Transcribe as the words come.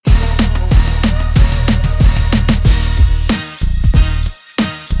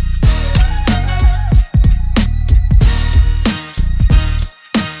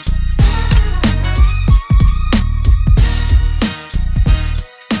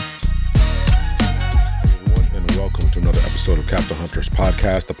episode of Captain Hunter's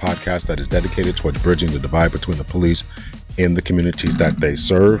podcast, the podcast that is dedicated towards bridging the divide between the police and the communities that they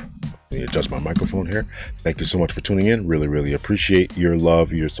serve. Let me adjust my microphone here. Thank you so much for tuning in. Really appreciate your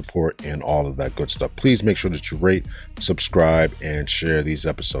love, your support, and all of that good stuff. Please make sure that you rate, subscribe, and share these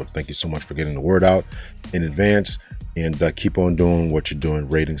episodes. Thank you so much for getting the word out in advance, and keep on doing what you're doing,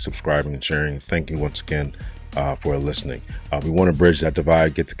 rating, subscribing, and sharing. Thank you once again for listening. We want to bridge that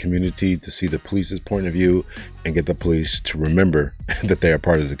divide, get the community to see the police's point of view, and get the police to remember that they are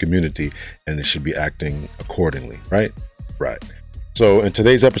part of the community and they should be acting accordingly, right? Right. So in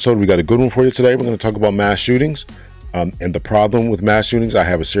today's episode, we got a good one for you today. We're going to talk about mass shootings and the problem with mass shootings. I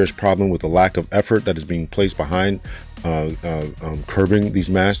have a serious problem with the lack of effort that is being placed behind curbing these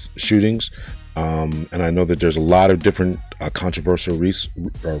mass shootings. And I know that there's a lot of different controversial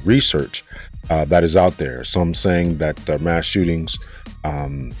research that is out there. Some saying that mass shootings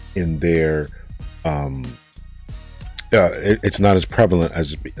in their it's not as prevalent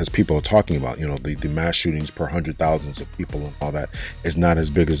as people are talking about. You know, the mass shootings per 100,000 of people and all that is not as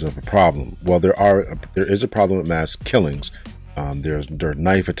big as of a problem. Well, there is a problem with mass killings. There are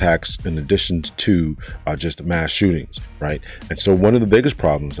knife attacks in addition to just mass shootings, right? And so one of the biggest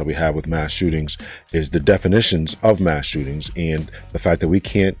problems that we have with mass shootings is the definitions of mass shootings and the fact that we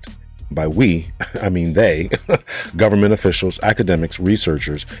can't, by we, I mean they, government officials, academics,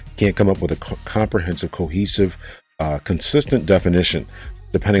 researchers can't come up with a comprehensive, cohesive, consistent definition.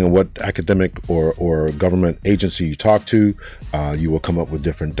 Depending on what academic or government agency you talk to, you will come up with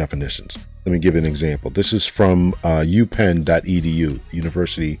different definitions. Let me give you an example. This is from upenn.edu,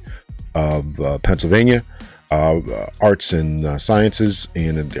 University of Pennsylvania, Arts and Sciences,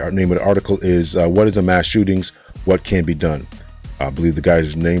 and the name of the article is "What is a Mass Shootings? What Can Be Done?" I believe the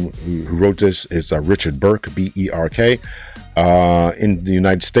guy's name who wrote this is Richard Burke, B-E-R-K. In the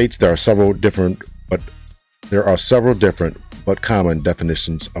United States, there are several different but common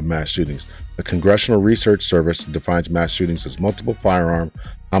definitions of mass shootings. The Congressional Research Service defines mass shootings as multiple firearm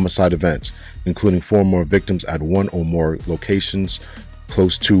homicide events, including 4 or more victims at one or more locations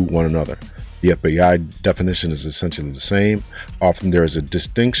close to one another. The FBI definition is essentially the same. Often there is a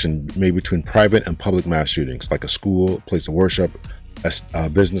distinction made between private and public mass shootings, like a school, a place of worship, a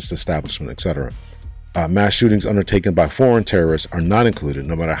business establishment, etc. Mass shootings undertaken by foreign terrorists are not included,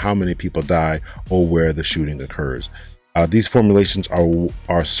 no matter how many people die or where the shooting occurs. These formulations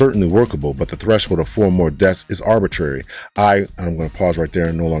are certainly workable, but the threshold of 4 or more deaths is arbitrary. I'm going to pause right there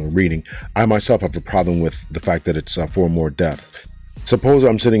and no longer reading. I myself have a problem with the fact that it's 4 or more deaths. Suppose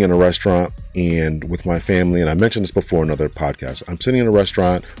I'm sitting in a restaurant and with my family, and I mentioned this before in other podcasts. I'm sitting in a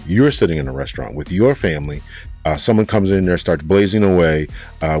restaurant, you're sitting in a restaurant with your family. Someone comes in there, starts blazing away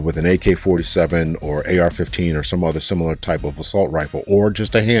with an AK-47 or AR-15 or some other similar type of assault rifle, or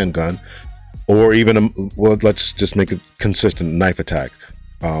just a handgun, or even let's just make it consistent knife attack.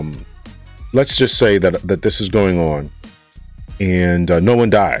 Let's just say that this is going on and no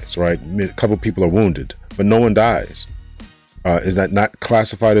one dies, right? A couple people are wounded, but no one dies. Is that not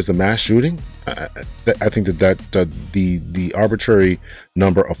classified as a mass shooting? I think that the arbitrary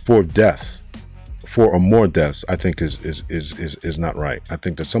number of 4 or more deaths, I think is not right. I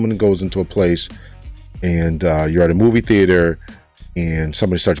think that someone goes into a place and you're at a movie theater and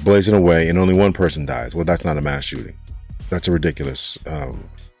somebody starts blazing away and only one person dies. Well, that's not a mass shooting. That's a ridiculous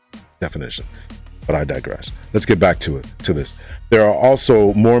definition. But I digress. Let's get back to this. There are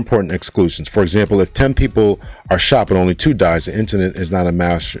also more important exclusions. For example, if 10 people are shot but only 2 dies, the incident is not a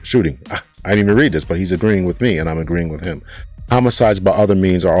mass shooting. I didn't even read this, but he's agreeing with me and I'm agreeing with him. Homicides by other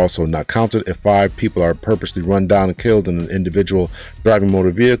means are also not counted. If 5 people are purposely run down and killed in an individual driving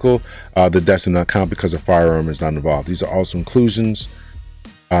motor vehicle, the deaths do not count because a firearm is not involved. These are also inclusions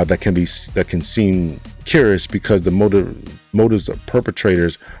that can seem curious because the motives of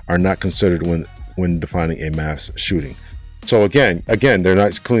perpetrators are not considered when defining a mass shooting. So again, they're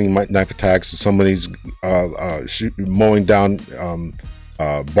not including knife attacks. Somebody's mowing down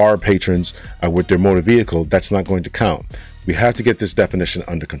bar patrons with their motor vehicle. That's not going to count. We have to get this definition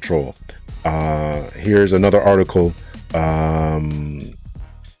under control. Here's another article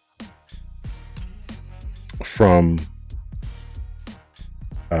from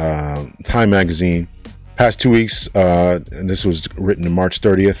Time Magazine. Past 2 weeks, and this was written on March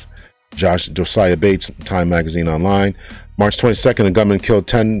 30th. Josiah Bates, Time Magazine Online. March 22nd, a gunman killed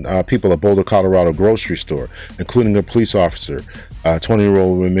 10 people at Boulder, Colorado grocery store, including a police officer. A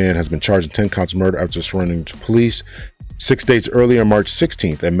 20-year-old man has been charged with 10 counts of murder after surrendering to police. 6 days earlier, March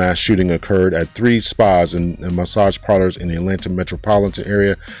 16th, a mass shooting occurred at 3 spas and massage parlors in the Atlanta metropolitan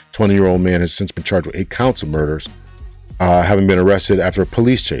area. 20-year-old man has since been charged with 8 counts of murders. having been arrested after a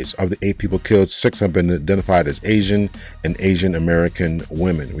police chase. Of the 8 people killed, 6 have been identified as Asian and Asian American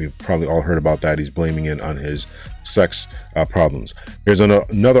women. We've probably all heard about that. He's blaming it on his sex problems. Here's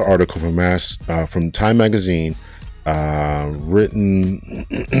another article from Time Magazine, written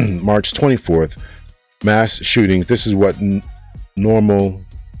March 24th. Mass shootings. This is what normal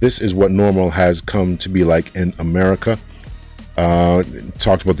has come to be like in America.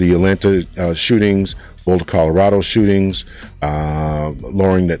 Talked about the Atlanta shootings, Boulder, Colorado shootings,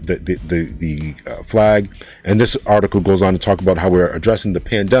 lowering the flag. And this article goes on to talk about how we're addressing the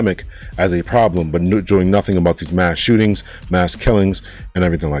pandemic as a problem, but doing nothing about these mass shootings, mass killings, and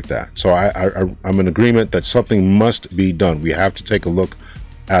everything like that. So I'm in agreement that something must be done. We have to take a look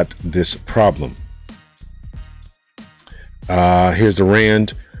at this problem. Here's the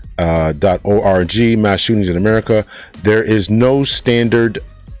RAND.org, mass shootings in America. There is no standard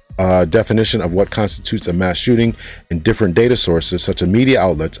definition of what constitutes a mass shooting, and different data sources such as media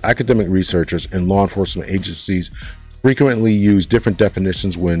outlets, academic researchers, and law enforcement agencies frequently use different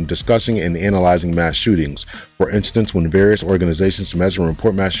definitions when discussing and analyzing mass shootings. For instance, when various organizations measure and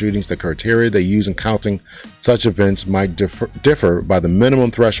report mass shootings, the criteria they use in counting such events might differ by the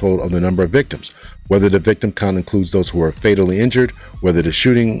minimum threshold of the number of victims, whether the victim count includes those who are fatally injured, where the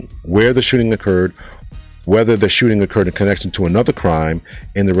shooting occurred, whether the shooting occurred in connection to another crime,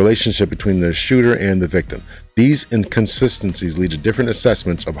 and the relationship between the shooter and the victim. These inconsistencies lead to different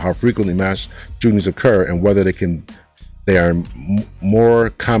assessments of how frequently mass shootings occur and whether they are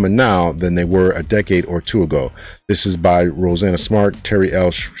more common now than they were a decade or two ago. This is by Rosanna Smart, Terry L.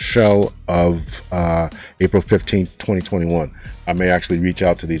 Shell of April 15th, 2021. I may actually reach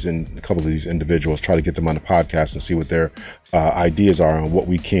out to a couple of these individuals, try to get them on the podcast and see what their ideas are on what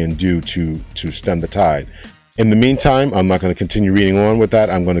we can do to stem the tide. In the meantime, I'm not going to continue reading on with that.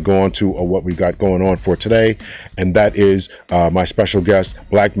 I'm going to go on to what we've got going on for today, and that is my special guest,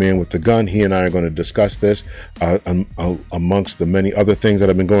 Black Man with the Gun. He and I are going to discuss this amongst the many other things that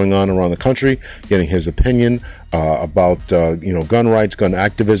have been going on around the country, getting his opinion about gun rights, gun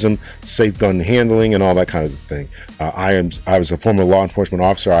activism, safe gun handling, and all that kind of thing. I was a former law enforcement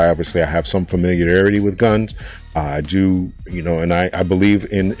officer. I have some familiarity with guns. I do, and I believe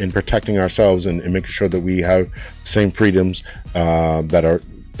in protecting ourselves and making sure that we have the same freedoms that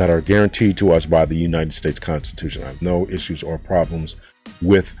are guaranteed to us by the United States Constitution. I have no issues or problems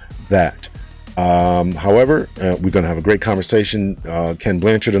with that. However, we're going to have a great conversation, Ken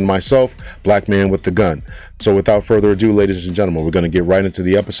Blanchard and myself, Black Man with the Gun. So without further ado, ladies and gentlemen, we're going to get right into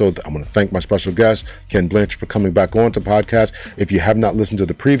the episode. I'm going to thank my special guest, Ken Blanchard, for coming back on to the podcast. If you have not listened to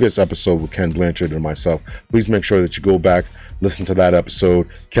the previous episode with Ken Blanchard and myself, please make sure that you go back, listen to that episode,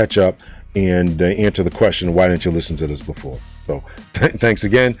 catch up, and answer the question, why didn't you listen to this before? So thanks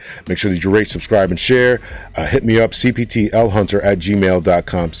again. Make sure that you rate, subscribe, and share. Hit me up,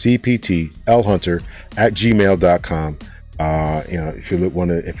 cptlhunter@gmail.com, cptlhunter@gmail.com.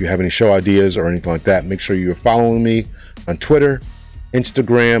 If you have any show ideas or anything like that, make sure you're following me on Twitter,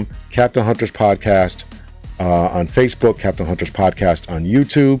 Instagram, Captain Hunter's Podcast, on Facebook, Captain Hunter's Podcast on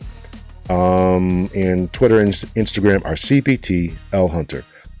YouTube, and Twitter and Instagram are cptlhunter.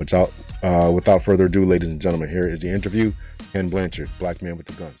 Without further ado, ladies and gentlemen, here is the interview. Ken Blanchard, Black Man with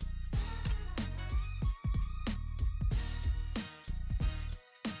the Gun.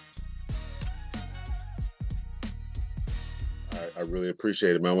 I really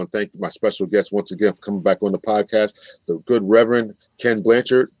appreciate it, man. I want to thank my special guest once again for coming back on the podcast, the good Reverend Ken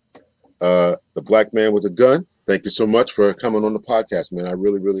Blanchard, the Black Man with the Gun. Thank you so much for coming on the podcast, man. I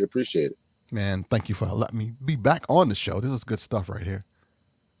really, really appreciate it. Man, thank you for letting me be back on the show. This is good stuff right here.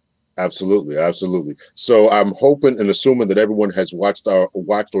 Absolutely. So I'm hoping and assuming that everyone has watched or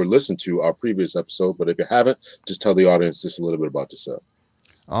listened to our previous episode, but if you haven't, just tell the audience just a little bit about yourself.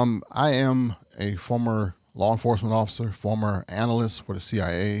 I am a former law enforcement officer, former analyst for the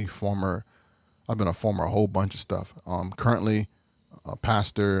CIA, I've been a whole bunch of stuff. Currently a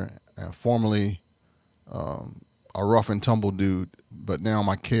pastor, formerly a rough and tumble dude, but now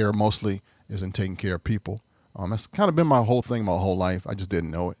my care mostly is in taking care of people. That's kind of been my whole thing my whole life. I just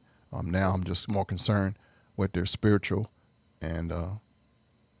didn't know it. Now I'm just more concerned with their spiritual, and I'm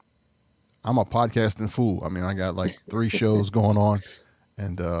a podcasting fool. I mean, I got like 3 shows going on,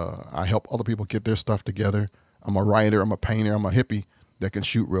 and I help other people get their stuff together. I'm a writer, I'm a painter, I'm a hippie that can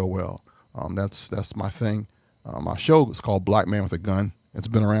shoot real well. That's my thing. My show is called Black Man with a Gun. It's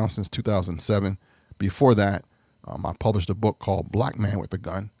been around since 2007. Before that, I published a book called Black Man with a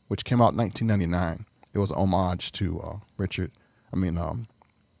Gun, which came out in 1999. It was an homage to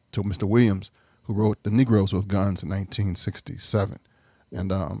to Mr. Williams, who wrote The Negroes with Guns in 1967.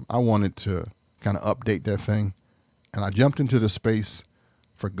 And I wanted to kind of update that thing. And I jumped into the space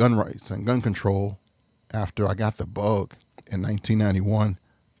for gun rights and gun control after I got the bug in 1991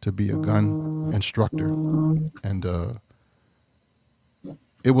 to be a gun instructor. And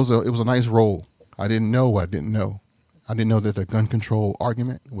it was a nice role. I didn't know what I didn't know. I didn't know that the gun control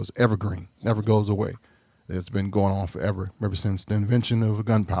argument was evergreen, never goes away. It's been going on forever, ever since the invention of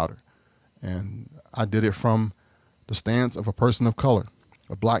gunpowder. And I did it from the stance of a person of color,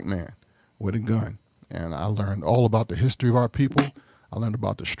 a black man with a gun. And I learned all about the history of our people. I learned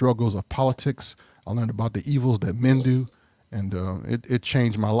about the struggles of politics. I learned about the evils that men do. And it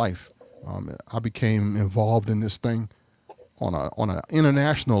changed my life. I became involved in this thing on an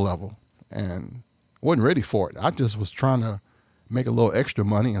international level, and wasn't ready for it. I just was trying to make a little extra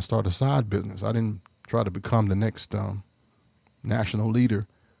money and start a side business. I didn't try to become the next national leader,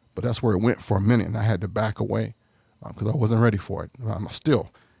 but that's where it went for a minute, and I had to back away because I wasn't ready for it. I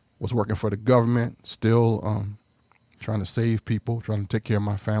still was working for the government, still trying to save people, trying to take care of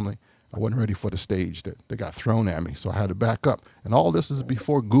my family. I wasn't ready for the stage that got thrown at me, so I had to back up. And all this is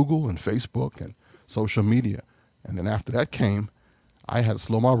before Google and Facebook and social media. And then after that came, I had to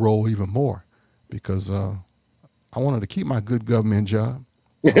slow my roll even more because I wanted to keep my good government job.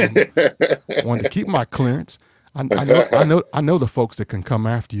 I wanted to keep my clearance. I know the folks that can come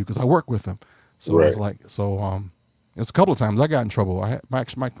after you because I work with them. So Right. it's like, it's a couple of times I got in trouble. I had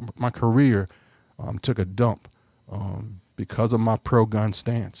my career took a dump because of my pro-gun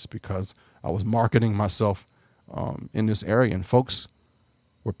stance, because I was marketing myself in this area, and folks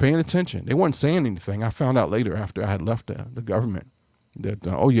were paying attention. They weren't saying anything. I found out later after I had left the government that,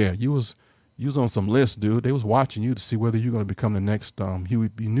 oh yeah, you was on some list, dude. They was watching you to see whether you're going to become the next Huey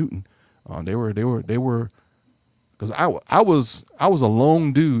B. Newton. They were, because I was a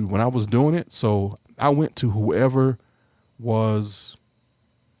lone dude when I was doing it. So I went to whoever was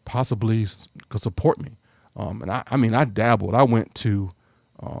possibly could support me. And I dabbled. I went to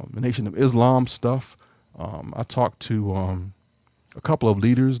the Nation of Islam stuff. I talked to a couple of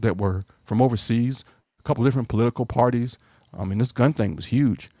leaders that were from overseas, a couple of different political parties. This gun thing was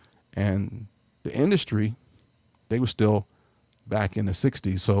huge. And the industry, they were still back in the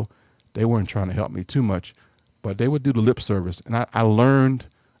 60s, so they weren't trying to help me too much. But they would do the lip service. And I learned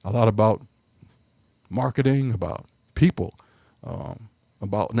a lot about marketing, about people,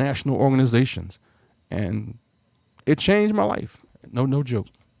 about national organizations. And it changed my life. No joke.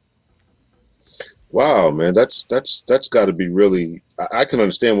 Wow, man, that's got to be really. I can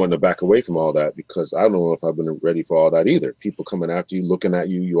understand wanting to back away from all that because I don't know if I've been ready for all that either. People coming after you, looking at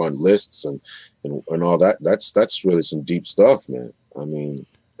you, you on lists and all that. That's really some deep stuff, man. I mean,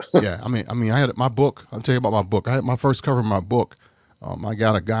 Yeah, I had my book. I'll tell you about my book. I had my first cover of my book. I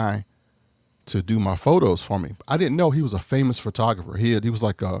got a guy to do my photos for me. I didn't know he was a famous photographer. He was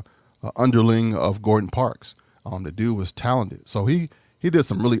like a underling of Gordon Parks. The dude was talented. So he did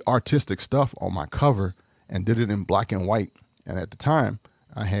some really artistic stuff on my cover and did it in black and white. And at the time,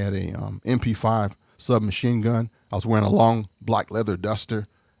 I had a MP5 submachine gun. I was wearing a long black leather duster,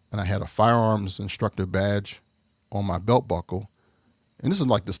 and I had a firearms instructor badge on my belt buckle. And this is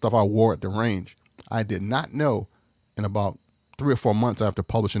like the stuff I wore at the range. I did not know in about 3 or 4 months after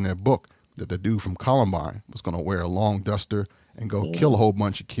publishing that book that the dude from Columbine was going to wear a long duster and go kill a whole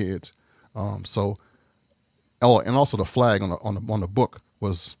bunch of kids. And also the flag on the book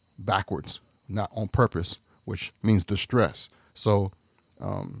was backwards, not on purpose, which means distress. So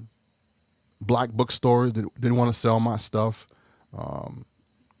black bookstores didn't want to sell my stuff.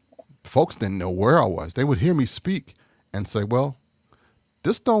 Folks didn't know where I was. They would hear me speak and say, well,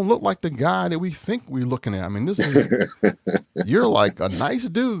 this don't look like the guy that we think we're looking at. I mean, you're like a nice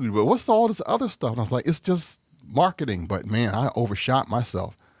dude, but what's all this other stuff? And I was like, it's just marketing. But man, I overshot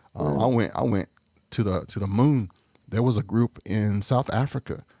myself. I went to the moon. There was a group in South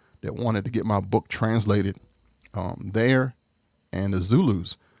Africa that wanted to get my book translated there, and the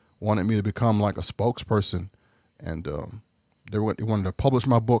Zulus wanted me to become like a spokesperson, and they wanted to publish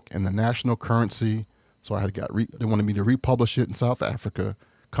my book in the national currency. So they wanted me to republish it in South Africa,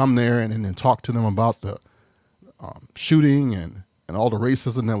 come there and then talk to them about the shooting and all the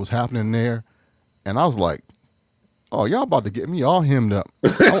racism that was happening there. And I was like, oh, y'all about to get me all hemmed up.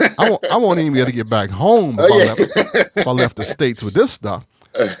 I won't even be able to get back home if I left the States with this stuff.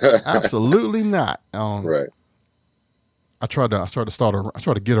 Absolutely not. right. I tried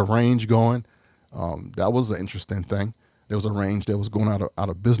to get a range going. That was an interesting thing. There was a range that was going out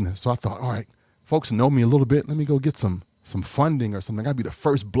of business. So I thought, all right, folks know me a little bit. Let me go get some funding or something. I'd be the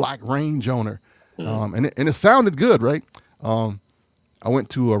first black range owner. And it sounded good, right? I went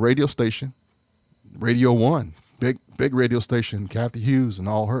to a radio station, Radio One, big radio station, Kathy Hughes and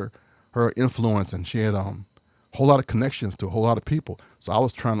all her influence. And she had whole lot of connections to a whole lot of people. So I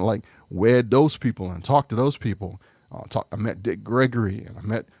was trying to like wed those people and talk to those people. I met Dick Gregory, and I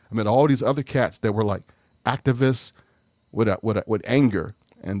met all these other cats that were like activists with anger,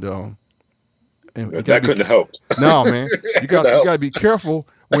 and That couldn't have helped. No, man, you got to be careful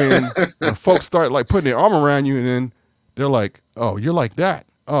when folks start like putting their arm around you, and then they're like, "Oh, you're like that."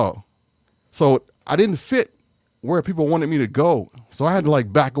 Oh, so I didn't fit where people wanted me to go, so I had to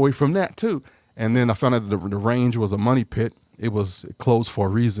like back away from that too. And then I found out that the range was a money pit. It closed for a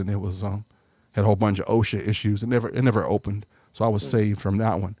reason. It was had a whole bunch of OSHA issues. It never opened, so I was saved from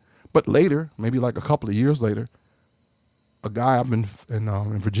that one. But later, maybe like a couple of years later, a guy up in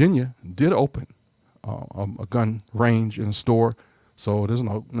Virginia did open a gun range in a store. So there's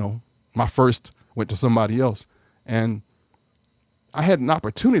my first went to somebody else, and I had an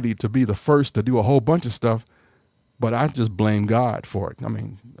opportunity to be the first to do a whole bunch of stuff, but I just blame God for it. I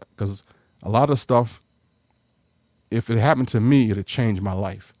mean, because a lot of stuff, if it happened to me, it'd change my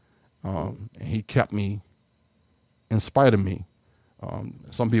life. And he kept me in spite of me.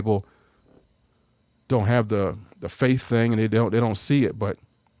 Some people don't have the faith thing, and they don't see it, but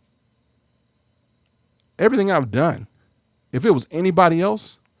everything I've done, if it was anybody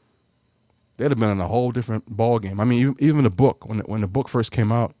else, they'd have been in a whole different ball game. I mean, even the book, when the book first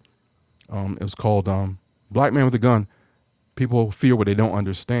came out, it was called Black Man with a Gun. People fear what they don't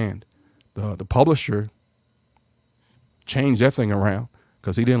understand. The publisher changed that thing around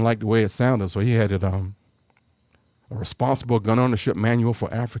because he didn't like the way it sounded, so he had it a responsible gun ownership manual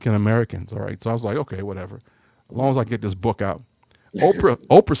for African Americans. All right, so I was like, okay, whatever, as long as I get this book out.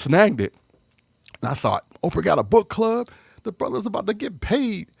 Oprah snagged it, and I thought, Oprah got a book club. The brother's about to get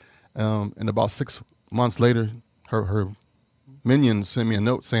paid. And about 6 months later, her minions sent me a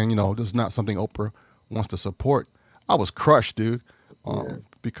note saying, this is not something Oprah wants to support. I was crushed, dude,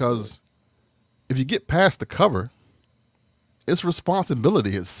 because if you get past the cover, it's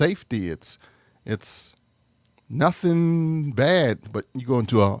responsibility, it's safety, it's nothing bad. But you go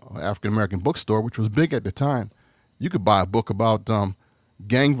into a African American bookstore, which was big at the time, you could buy a book about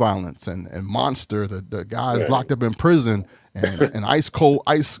gang violence and Monster, the guys locked up in prison, and Ice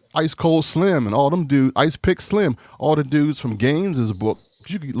Cold Slim and all them dudes, Ice Pick Slim, all the dudes from Gaines is a book.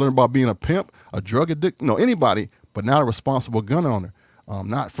 You could learn about being a pimp, a drug addict, anybody, but not a responsible gun owner.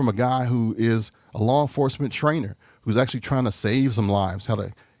 Not from a guy who is a law enforcement trainer, who's actually trying to save some lives, how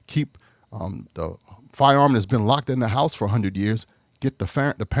to keep the firearm that's been locked in the house for 100 years, get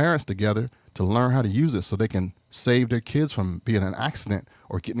the parents together to learn how to use it so they can save their kids from being in an accident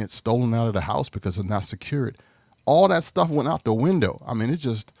or getting it stolen out of the house because it's not secured. All that stuff went out the window. I mean,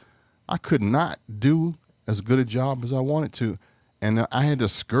 I could not do as good a job as I wanted to. And I had to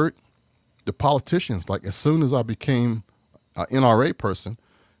skirt the politicians. Like, as soon as I became an NRA person,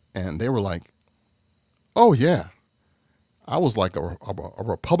 and they were like, oh yeah, I was like a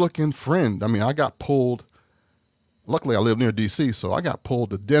Republican friend. I mean, I got pulled. Luckily, I live near DC, so I got pulled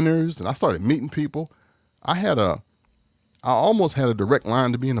to dinners, and I started meeting people. I almost had a direct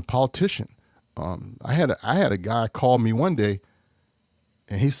line to being a politician. I had a guy call me one day,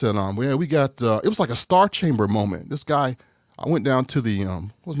 and he said, well, we got, it was like a Star Chamber moment. This guy, I went down to the,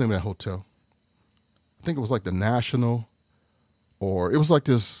 what's the name of that hotel? I think it was like the National, or it was like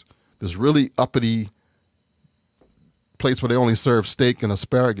this really uppity place where they only serve steak and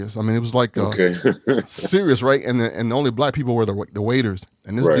asparagus. I mean, it was like serious, right? And the only black people were the waiters.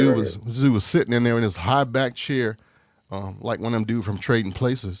 And this dude was sitting in there in his high back chair, like one of them dudes from Trading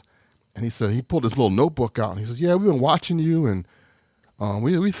Places. And he said, he pulled his little notebook out, and he says, yeah, we've been watching you, and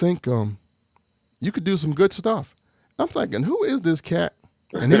we think you could do some good stuff. And I'm thinking, who is this cat?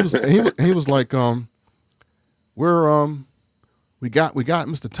 And he was like, we got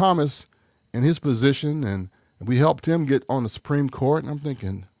Mr. Thomas in his position, and we helped him get on the Supreme Court. And I'm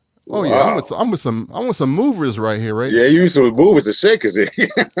thinking, oh yeah, I'm with some movers right here, right? Yeah, you some movers and shakers here.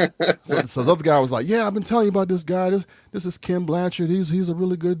 So the other guy was like, yeah, I've been telling you about this guy. This is Ken Blanchard. He's a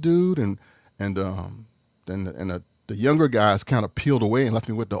really good dude. And the younger guys kind of peeled away and left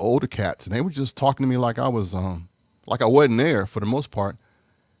me with the older cats, and they were just talking to me like I wasn't there for the most part.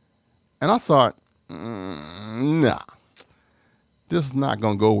 And I thought, nah, this is not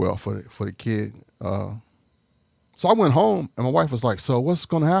gonna go well for the kid. So I went home, and my wife was like, so what's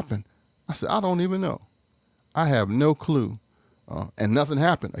going to happen? I said, I don't even know. I have no clue. And nothing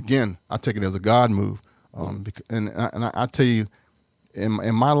happened. Again, I take it as a God move. And I tell you,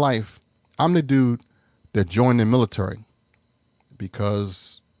 in my life, I'm the dude that joined the military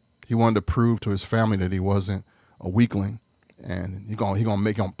because he wanted to prove to his family that he wasn't a weakling. And he gonna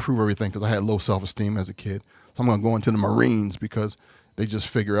make him prove everything because I had low self-esteem as a kid. So I'm going to go into the Marines because they just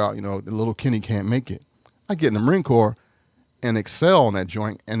figure out, the little Kenny can't make it. I get in the Marine Corps and excel on that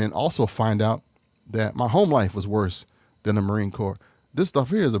joint, and then also find out that my home life was worse than the Marine Corps. This stuff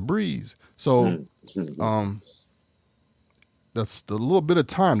here is a breeze. So um, that's the little bit of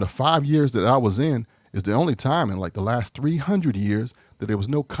time, the 5 years that I was in, is the only time in like the last 300 years that there was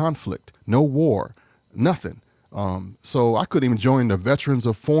no conflict, no war, nothing. So I couldn't even join the veterans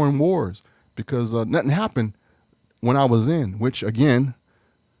of foreign wars because nothing happened when I was in, which again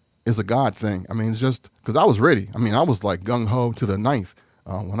is a God thing. I mean, it's just because I was ready. I mean, I was like gung ho to the ninth.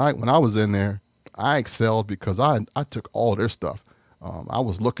 When I was in there, I excelled because I took all their stuff. I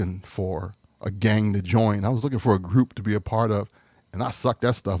was looking for a gang to join. I was looking for a group to be a part of, and I sucked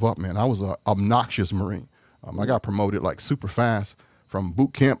that stuff up, man. I was an obnoxious Marine. I got promoted like super fast from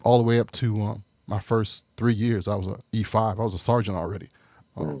boot camp all the way up to my first 3 years. I was a E5. I was a sergeant already.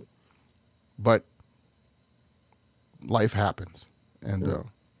 But life happens, and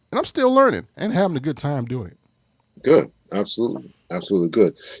I'm still learning and having a good time doing it. Good, absolutely, absolutely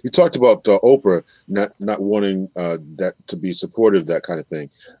good. You talked about Oprah not wanting that to be supportive, that kind of thing.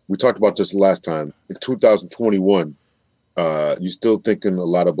 We talked about this last time in 2021. You still thinking a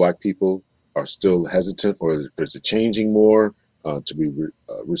lot of Black people are still hesitant, or is it changing more to be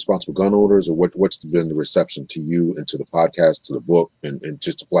responsible gun owners, or what's been the reception to you and to the podcast, to the book, and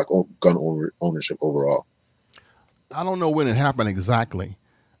just to Black gun ownership overall? I don't know when it happened exactly,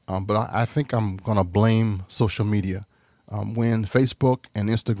 but I think I'm going to blame social media. When Facebook and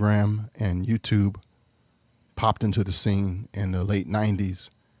Instagram and YouTube popped into the scene in the late 90s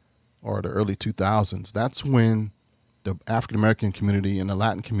or the early 2000s, that's when the African American community and the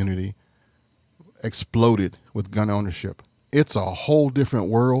Latin community exploded with gun ownership. It's a whole different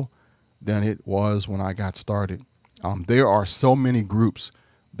world than it was when I got started. There are so many groups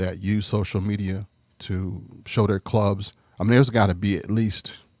that use social media to show their clubs. I mean, there's got to be at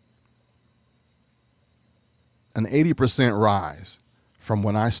least an 80% rise from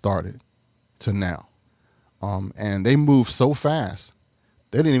when I started to now. And they moved so fast,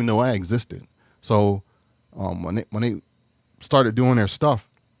 they didn't even know I existed. So when they started doing their stuff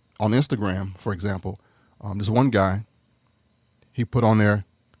on Instagram, for example, this one guy, he put on there,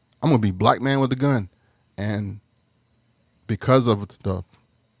 I'm going to be Black man with a gun. And because of the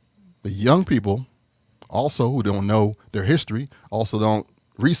young people also who don't know their history, also don't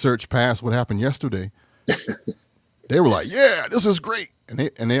research past what happened yesterday, they were like, yeah, this is great.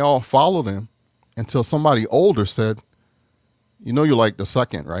 And they all followed him until somebody older said, you know, you're like the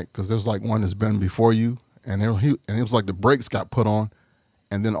second, right? Because there's like one that's been before you. And it was like the brakes got put on.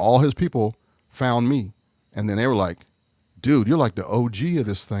 And then all his people found me. And then they were like, dude, you're like the OG of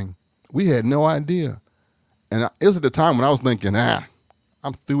this thing. We had no idea. And it was at the time when I was thinking,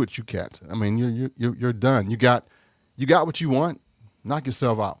 I'm through with you cats. I mean, you're done. You got what you want. Knock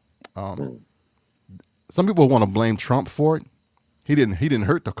yourself out. Some people want to blame Trump for it. He didn't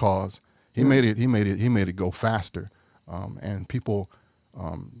hurt the cause. He made it go faster. And people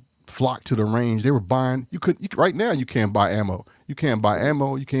flocked to the range. They were buying. Right now you can't buy ammo. You can't buy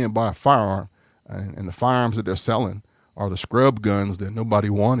ammo. You can't buy a firearm. And the firearms that they're selling are the scrub guns that nobody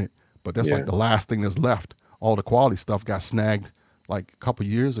wanted. But that's like the last thing that's left. All the quality stuff got snagged like a couple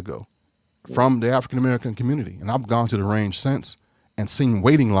years ago from the African American community. And I've gone to the range since and seen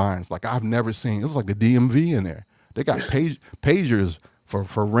waiting lines like I've never seen. It was like the DMV in there. They got pagers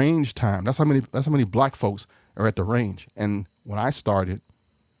for range time. That's how many Black folks are at the range. And when I started,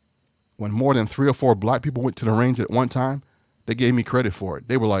 when more than 3 or 4 Black people went to the range at one time, they gave me credit for it.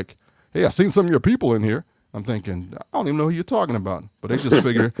 They were like, hey, I seen some of your people in here. I'm thinking, I don't even know who you're talking about. But they just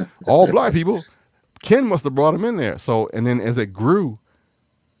figured all Black people, Ken must have brought them in there. So, and then as it grew,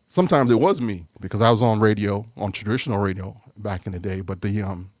 sometimes it was me because I was on radio, on traditional radio back in the day. But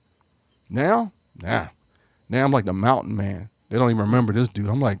now I'm like the mountain man. They don't even remember this dude.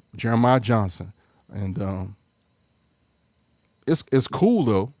 I'm like Jeremiah Johnson. And it's cool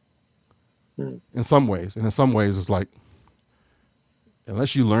though, in some ways. And in some ways it's like,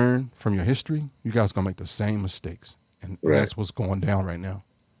 unless you learn from your history, you guys gonna make the same mistakes. And that's what's going down right now.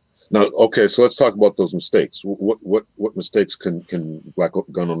 Now, okay, so let's talk about those mistakes. What mistakes can Black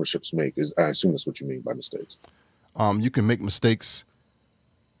gun ownerships make? I assume that's what you mean by mistakes. You can make mistakes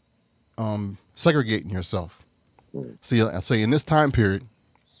segregating yourself. See, I say in this time period,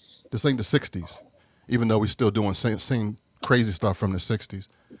 this ain't the 60s, even though we're still doing same crazy stuff from the 60s.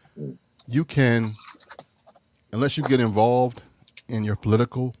 You can, unless you get involved in your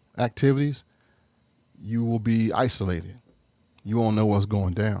political activities, you will be isolated. You won't know what's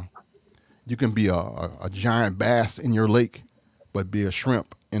going down. You can be a giant bass in your lake, but be a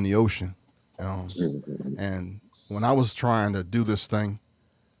shrimp in the ocean. And when I was trying to do this thing,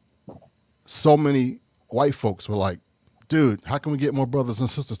 so many white folks were like, dude, how can we get more brothers and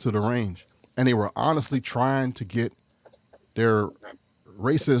sisters to the range? And they were honestly trying to get their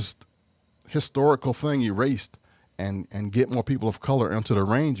racist historical thing erased and get more people of color into the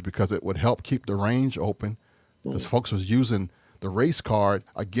range because it would help keep the range open. Because folks was using the race card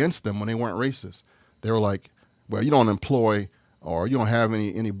against them when they weren't racist. They were like, well, you don't employ or you don't have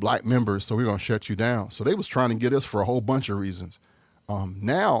any black members, so we're going to shut you down. So they was trying to get us for a whole bunch of reasons.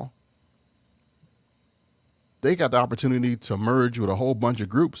 Now they got the opportunity to merge with a whole bunch of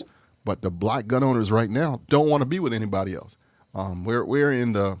groups, but the black gun owners right now don't want to be with anybody else. We're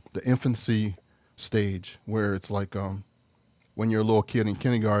in the infancy stage where it's like when you're a little kid in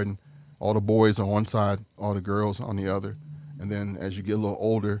kindergarten, all the boys on one side, all the girls on the other, and then as you get a little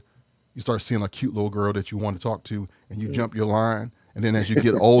older, you start seeing a cute little girl that you want to talk to, and you jump your line, and then as you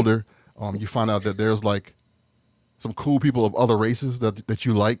get older, you find out that there's like some cool people of other races that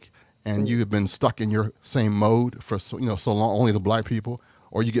you like, and you have been stuck in your same mode for so long, only the black people,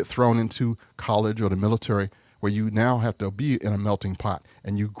 or you get thrown into college or the military where you now have to be in a melting pot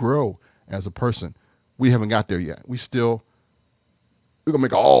and you grow as a person. We haven't got there yet. We're gonna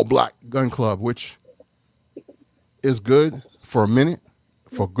make an all black gun club, which is good for a minute,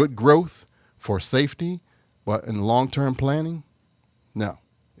 for good growth, for safety, but in long-term planning, no.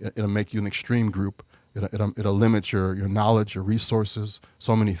 It'll make you an extreme group. It'll limit your knowledge, your resources,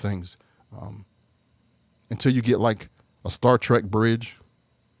 so many things. Until you get like a Star Trek bridge,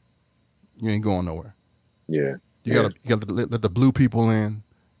 you ain't going nowhere. Yeah. You gotta let the blue people in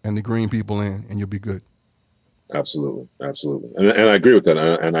and the green people in, and you'll be good. Absolutely, and I agree with that,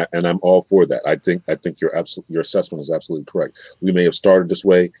 and I'm all for that. I think your assessment is absolutely correct. We may have started this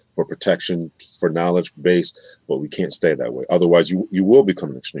way for protection, for knowledge base, but we can't stay that way. Otherwise, you will become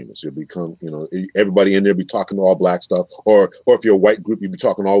an extremist. You'll become, everybody in there be talking all black stuff, or if you're a white group, you'll be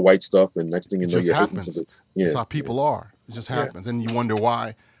talking all white stuff, and next thing you know, you're hating somebody. Yeah, that's how people are. It just happens, and you wonder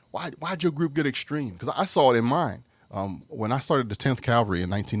why'd your group get extreme? Because I saw it in mine. When I started the 10th Cavalry in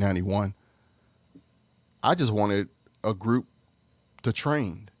 1991. I just wanted a group to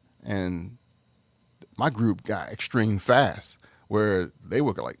train, and my group got extreme fast where they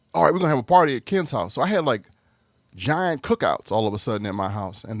were like, all right, we're gonna have a party at Ken's house. So I had like giant cookouts all of a sudden at my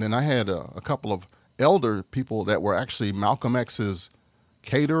house. And then I had a couple of elder people that were actually Malcolm X's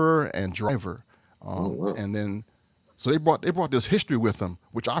caterer and driver. wow. And then, so they brought this history with them,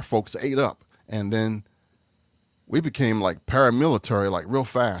 which our folks ate up. And then we became like paramilitary, like real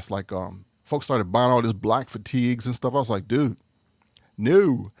fast. Like, folks started buying all this black fatigues and stuff. I was like, dude,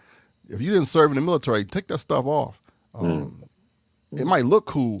 no. If you didn't serve in the military, take that stuff off. It might look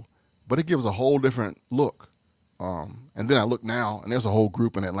cool, but it gives a whole different look. And then I look now, and there's a whole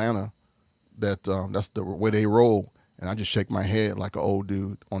group in Atlanta that that's the way they roll. And I just shake my head like an old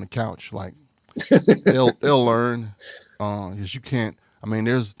dude on the couch. Like they'll learn, because you can't. I mean,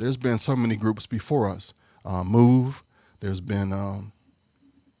 there's been so many groups before us. Move. There's been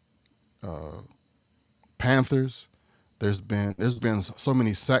Panthers. There's been so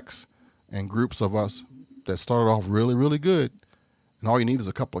many sects and groups of us that started off really, really good, and all you need is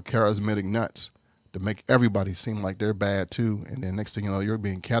a couple of charismatic nuts to make everybody seem like they're bad too. And then next thing you know, you're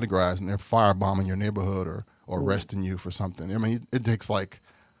being categorized and they're firebombing your neighborhood or arresting you for something. I mean, it takes like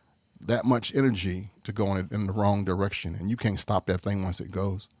that much energy to go in the wrong direction, and you can't stop that thing once it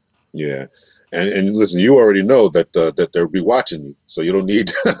goes. Yeah, and listen, you already know that they'll be watching you, so you don't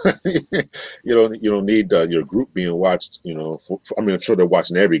need you don't need your group being watched. I mean, I'm sure they're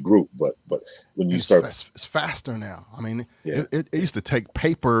watching every group, but when you start, it's faster now. I mean, yeah. it used to take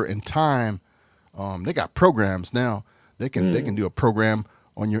paper and time. They got programs now. They can do a program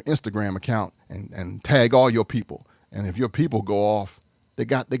on your Instagram account and tag all your people, and if your people go off, they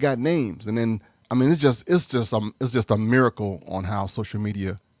got names, and then I mean, it's just a miracle on how social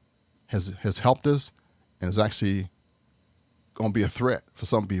media has helped us, and is actually going to be a threat for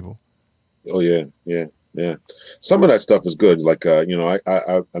some people. Oh yeah. Some of that stuff is good. Like I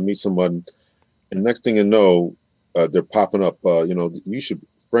meet someone, and next thing you know, they're popping up. You should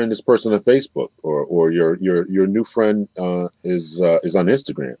friend this person on Facebook, or your new friend is on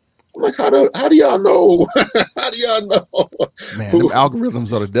Instagram. I'm like, how do y'all know? How do y'all know? Man, them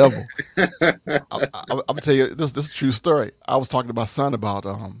algorithms are the devil. I'm gonna tell you this is a true story. I was talking to my son about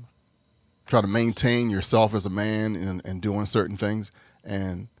try to maintain yourself as a man and doing certain things.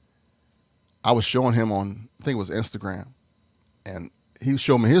 And I was showing him on, I think it was Instagram, and he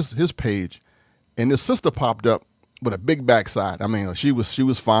showed me his page, and his sister popped up with a big backside. I mean, she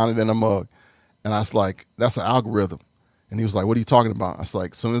was finer than a mug. And I was like, that's an algorithm. And he was like, what are you talking about? I was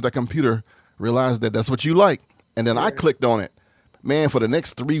like, as soon as that computer realized that that's what you like. And then I clicked on it. man, for the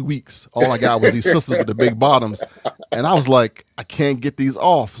next 3 weeks, all I got was these sisters with the big bottoms. And I was like, I can't get these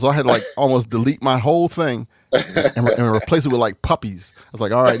off. So I had to like almost delete my whole thing and replace it with like puppies. I was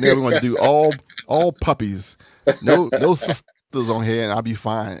like, all right, now we're going to do all puppies. No sisters on here and I'll be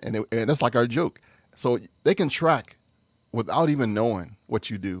fine. And that's like our joke. So they can track without even knowing what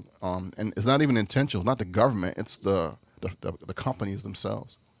you do. And it's not even intentional, not the government, it's the companies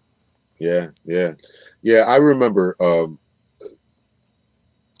themselves. Yeah, yeah, yeah. I remember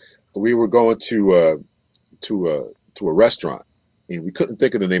we were going to to a restaurant, and we couldn't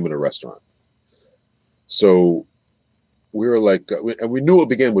think of the name of the restaurant. So we were like, and we knew it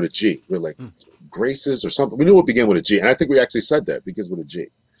began with a G. We were like, Mm. Graces or something. We knew it began with a G, and I think we actually said that begins with a G.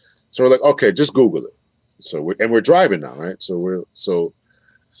 So we're like, okay, just Google it. So we're driving now, right? So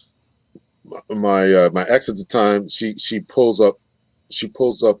my ex at the time, she takes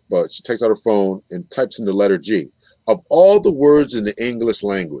out her phone and types in the letter G. Of all the words in the English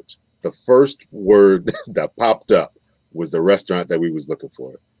language, the first word that popped up was the restaurant that we was looking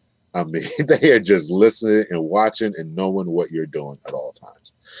for. I mean, they are just listening and watching and knowing what you're doing at all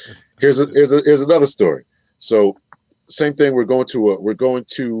times. Here's another story. So same thing. We're going to a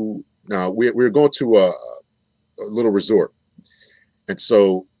little resort, and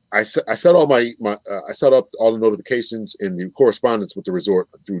so I set all I set up all the notifications and the correspondence with the resort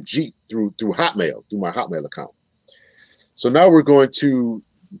through Hotmail, through my Hotmail account. So now we're going to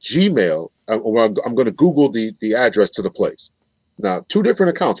Gmail. I'm going to Google the address to the place. Now, two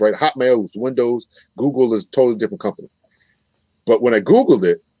different accounts, right? Hotmail is Windows, Google is a totally different company. But when I Googled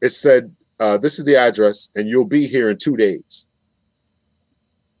it, it said, this is the address and you'll be here in 2 days.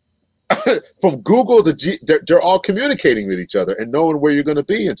 From Google to they're all communicating with each other and knowing where you're going to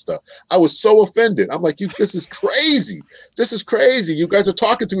be and stuff. I was so offended. I'm like, this is crazy. This is crazy. You guys are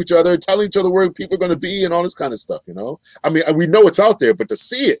talking to each other and telling each other where people are going to be and all this kind of stuff, you know? I mean, we know it's out there, but to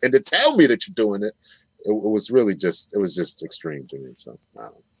see it and to tell me that you're doing it, it was really just, it was just extreme to me. So, I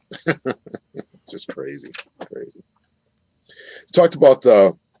don't know. It's just crazy. Crazy. You talked about,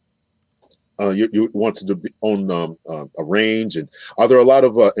 you wanted to own a range, and are there a lot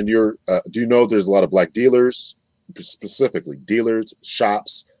of in your? Do you know there's a lot of black dealers, specifically dealers,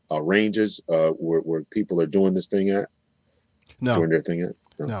 shops, ranges, where people are doing this thing at, No, doing their thing at?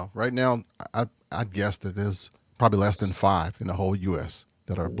 No. no. Right now, I'd guess that there's probably less than 5 in the whole U.S.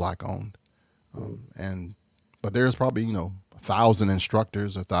 that are Mm-hmm. black owned, and but there's probably 1,000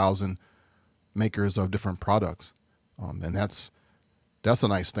 instructors, 1,000 makers of different products, and that's a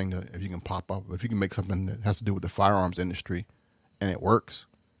nice thing to if you can pop up if you can make something that has to do with the firearms industry, and it works,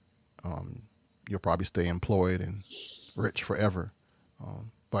 um, you'll probably stay employed and rich forever.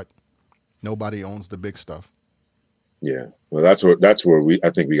 But nobody owns the big stuff. Yeah, well, that's where I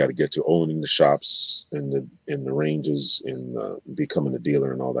think we got to get to, owning the shops and the ranges and becoming a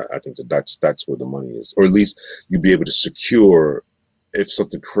dealer and all that. I think that's where the money is, or at least you'd be able to secure if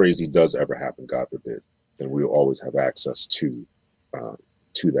something crazy does ever happen, God forbid, then we'll always have access uh,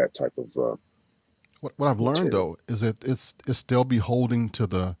 to that type of What I've learned material. though is that it's still beholding to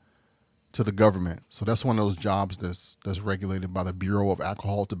the government. So that's one of those jobs that's regulated by the Bureau of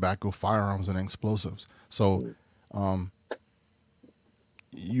Alcohol, Tobacco, Firearms, and Explosives. So Mm. um,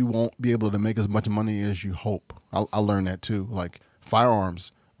 you won't be able to make as much money as you hope. I learned that too. Like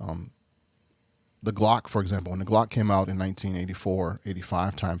firearms, um, the Glock, for example, when the Glock came out in 1984,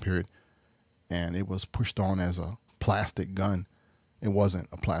 85 time period, and it was pushed on as a plastic gun. It wasn't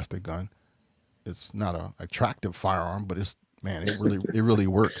a plastic gun. It's not a attractive firearm, but it's man, it really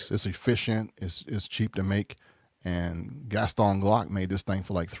works. It's efficient. It's cheap to make. And Gaston Glock made this thing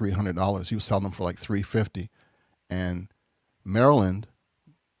for like $300. He was selling them for like $350. And Maryland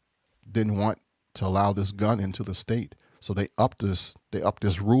didn't want to allow this gun into the state, so they upped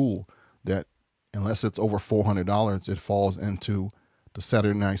this rule that unless it's over $400, it falls into the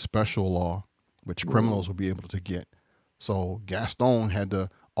Saturday Night Special law, which Mm. criminals will be able to get. So Gaston had to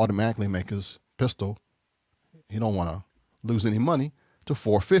automatically make his pistol. He don't want to lose any money to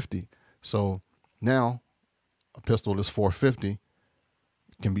 450. So now a pistol that's 450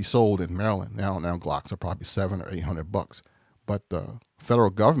 can be sold in Maryland. Now Glocks are probably $700 or $800, but the federal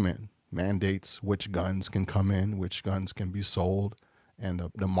government mandates which guns can come in, which guns can be sold, and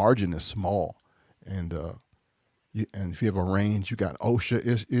the margin is small. And and if you have a range, you got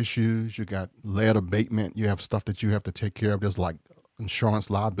OSHA issues, you got lead abatement, you have stuff that you have to take care of. There's like insurance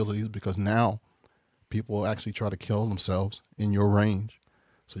liabilities because now people actually try to kill themselves in your range.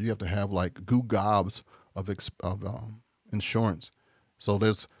 So you have to have like goo gobs of insurance. So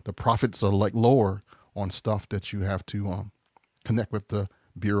there's the profits are like lower on stuff that you have to connect with the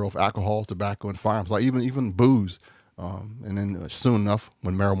Bureau of Alcohol, Tobacco, and Firearms. Like even booze. And then soon enough,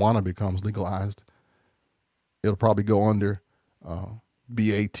 when marijuana becomes legalized, it'll probably go under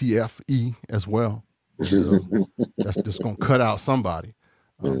BATFE as well, and that's just gonna cut out somebody.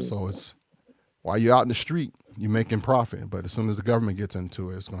 So it's while you're out in the street, you're making profit, but as soon as the government gets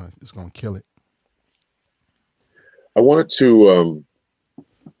into it, it's gonna kill it. I wanted to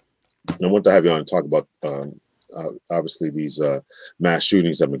have you on and talk about obviously these mass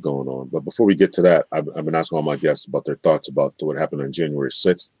shootings that have been going on. But before we get to that, I've been asking all my guests about their thoughts about what happened on January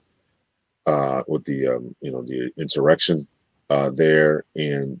 6th with the insurrection there.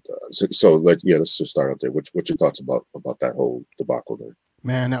 And let's just start out there. What's your thoughts about that whole debacle there?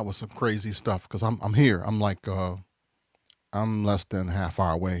 Man, that was some crazy stuff. Because I'm here. I'm like I'm less than a half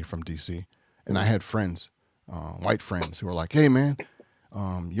hour away from DC, and I had friends, white friends, who were like, "Hey, man,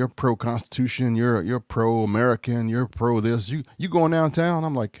 you're pro Constitution, you're pro American, you're pro this. You going downtown?"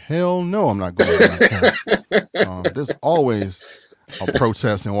 I'm like, "Hell no, I'm not going downtown." There's always a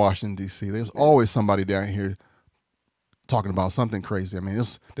protest in Washington D.C. There's always somebody down here talking about something crazy. I mean,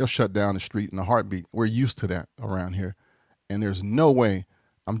 they'll shut down the street in a heartbeat. We're used to that around here, and there's no way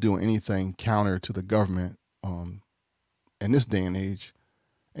I'm doing anything counter to the government in this day and age,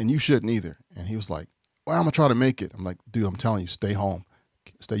 and you shouldn't either. And he was like, "Well, I'm gonna try to make it." I'm like, "Dude, I'm telling you, stay home.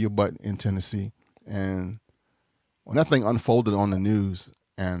 Stay your butt in Tennessee." And when that thing unfolded on the news,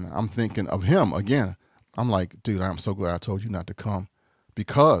 and I'm thinking of him again, I'm like, "Dude, I'm so glad I told you not to come,"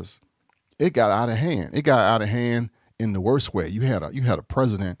 because it got out of hand. It got out of hand in the worst way. You had a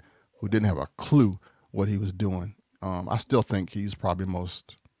president who didn't have a clue what he was doing. I still think he's probably the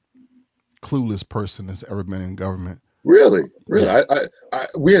most clueless person that's ever been in government. Really? Yeah.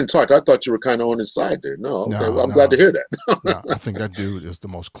 We hadn't talked. I thought you were kind of on his side there. No, okay. No, Well, I'm glad to hear that. No, I think that dude is the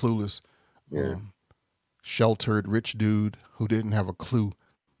most clueless, Yeah. Sheltered, rich dude who didn't have a clue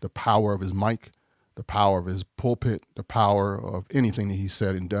the power of his mic, the power of his pulpit, the power of anything that he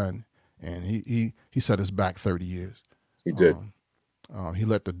said and done. And he set us back 30 years. He did. He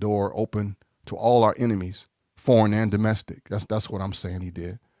let the door open to all our enemies, foreign and domestic. That's what I'm saying he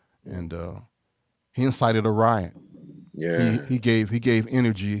did. And he incited a riot. Yeah. He gave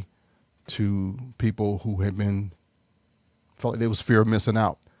energy to people who had felt like there was fear of missing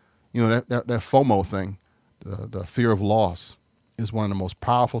out. You know, that FOMO thing, the fear of loss, is one of the most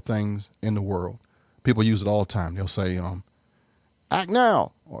powerful things in the world. People use it all the time. They'll say, "Act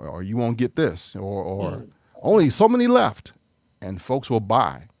now," or "You won't get this," or "Only so many left," and folks will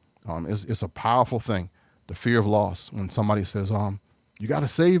buy. It's a powerful thing. The fear of loss. When somebody says, "You got to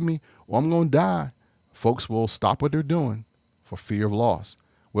save me, or I'm going to die," folks will stop what they're doing for fear of loss.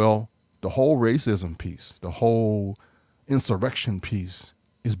 Well, the whole racism piece, the whole insurrection piece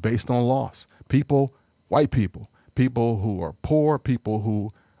is based on loss. People, white people who are poor, people who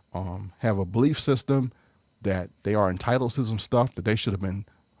have a belief system that they are entitled to some stuff, that they should have been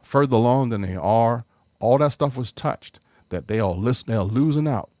further along than they are. All that stuff was touched, that they are losing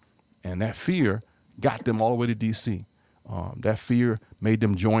out. And that fear got them all the way to DC. That fear made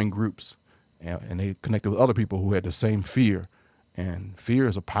them join groups, and they connected with other people who had the same fear. And fear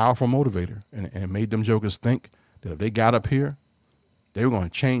is a powerful motivator, and it made them jokers think that if they got up here, they were going to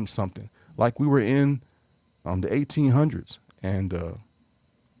change something. Like we were in the 1800s, and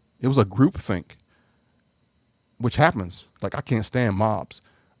it was a group think, which happens. Like, I can't stand mobs.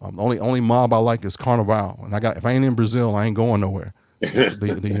 Only mob I like is Carnival, and if I ain't in Brazil, I ain't going nowhere.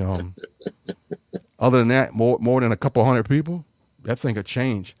 Other than that, more than a couple hundred people, that thing could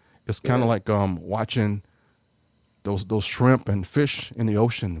change. It's kind of like watching those shrimp and fish in the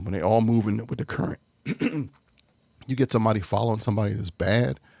ocean when they all move with the current. You get somebody following somebody that's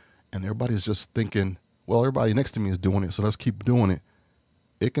bad, and everybody's just thinking, well, everybody next to me is doing it, so let's keep doing it.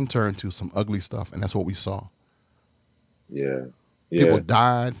 It can turn to some ugly stuff, and that's what we saw. Yeah. People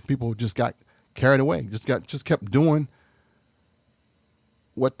died. People just got carried away. Just kept doing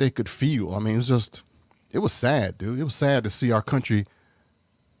what they could feel. I mean, it was sad, dude. It was sad to see our country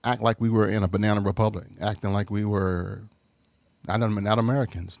act like we were in a banana republic, acting like we were not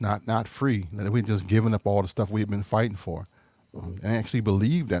Americans, not free, that we just given up all the stuff we had been fighting for, and actually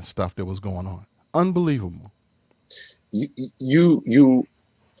believed that stuff that was going on. Unbelievable. You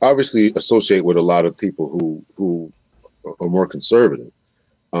obviously associate with a lot of people who are more conservative,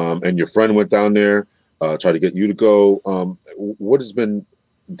 and your friend went down there, tried to get you to go. What has been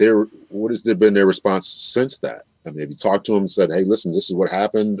their response since that? I mean, have you talked to them and said, "Hey, listen, this is what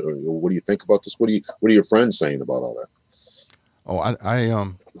happened," or "What do you think about this?" What are your friends saying about all that? Oh,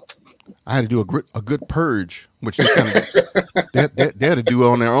 I had to do a good purge, which they had to do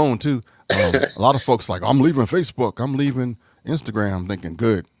on their own too. A lot of folks like, "I'm leaving Facebook, I'm leaving Instagram," thinking,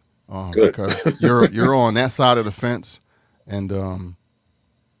 good. Good. because you're on that side of the fence, and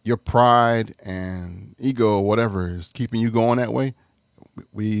your pride and ego or whatever is keeping you going that way.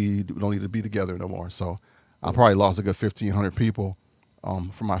 We don't need to be together no more. So I probably lost a good 1,500 people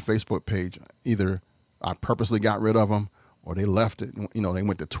from my Facebook page. Either I purposely got rid of them, or they left it. You know, they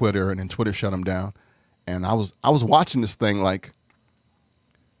went to Twitter, and then Twitter shut them down. And I was watching this thing like,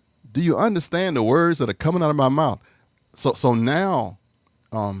 do you understand the words that are coming out of my mouth? So now,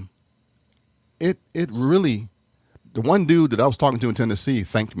 um, it really, the one dude that I was talking to in Tennessee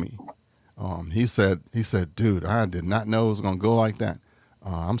thanked me. He said, dude, I did not know it was gonna go like that.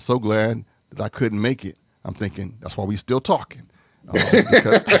 I'm so glad that I couldn't make it. I'm thinking that's why we still talking. Because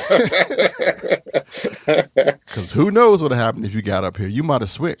because who knows what happened if you got up here? You might have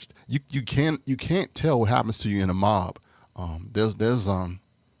switched. You can't tell what happens to you in a mob. There's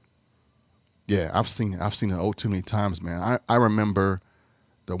yeah, I've seen it oh too many times, man. I remember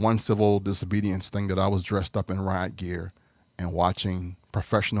the one civil disobedience thing that I was dressed up in riot gear and watching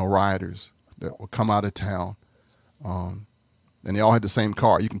professional rioters that would come out of town, um, and they all had the same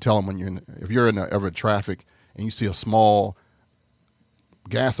car. You can tell them when if you're in ever traffic and you see a small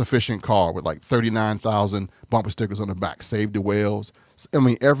gas efficient car with like 39,000 bumper stickers on the back, save the whales. I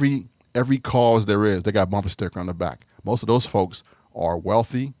mean, every cause there is, they got bumper sticker on the back. Most of those folks are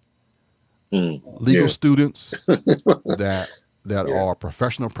wealthy, legal Yeah. students that Yeah. are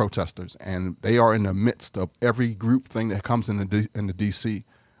professional protesters, and they are in the midst of every group thing that comes in the DC.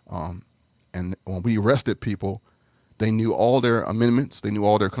 Um, and when we arrested people, they knew all their amendments, they knew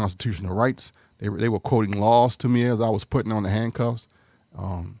all their constitutional rights. They were quoting laws to me as I was putting on the handcuffs,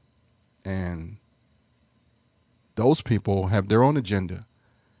 um, and those people have their own agenda,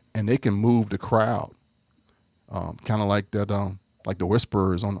 and they can move the crowd, kind of like that, like the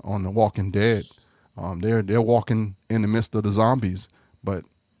whisperers on The Walking Dead. They're walking in the midst of the zombies, but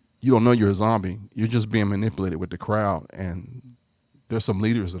you don't know you're a zombie. You're just being manipulated with the crowd, and there's some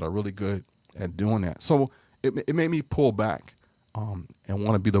leaders that are really good at doing that. So it made me pull back, and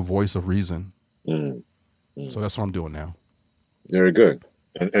want to be the voice of reason. Mm, So mm. that's what I'm doing now. Very good.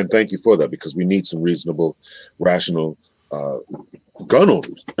 And thank you for that, because we need some reasonable, rational uh, gun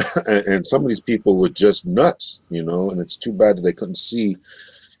owners. And some of these people were just nuts, and it's too bad that they couldn't see,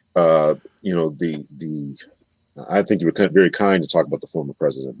 the I think you were very kind to talk about the former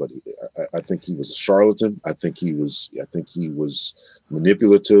president, but I think he was a charlatan. I think he was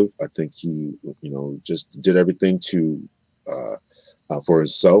manipulative. I think he, just did everything to uh, for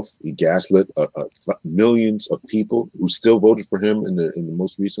himself. He gaslit millions of people who still voted for him in the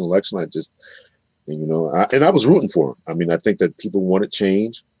most recent election. And I was rooting for him. I mean, I think that people wanted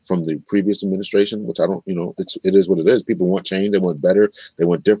change from the previous administration, which I don't, it is what it is. People want change. They want better. They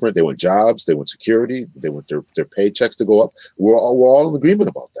want different. They want jobs. They want security. They want their paychecks to go up. We're all in agreement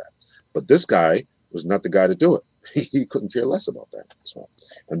about that. But this guy was not the guy to do it. He couldn't care less about that. So,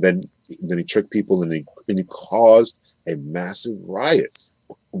 and then he tricked people, and he caused a massive riot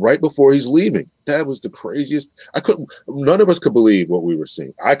right before he's leaving. That was the craziest. None of us could believe what we were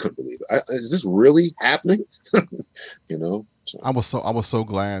seeing. I couldn't believe it. Is this really happening? So, I was so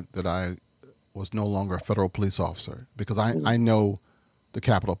glad that I was no longer a federal police officer, because I know the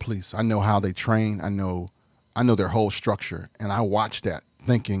Capitol Police. I know how they train. I know their whole structure, and I watched that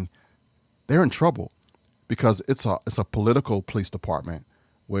thinking they're in trouble, because it's a political police department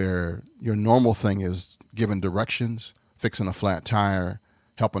where your normal thing is giving directions, fixing a flat tire,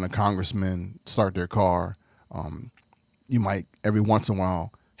 helping a congressman start their car. Um, you might every once in a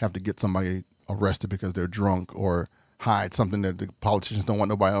while have to get somebody arrested because they're drunk, or hide something that the politicians don't want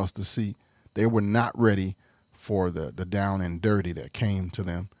nobody else to see. They were not ready for the down and dirty that came to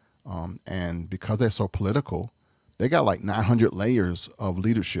them. And because they're so political, they got like 900 layers of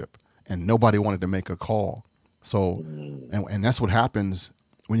leadership, and nobody wanted to make a call. So, and that's what happens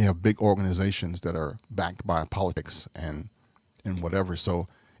when you have big organizations that are backed by politics and whatever. So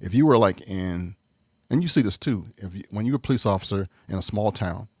if you were like and you see this too, when you're a police officer in a small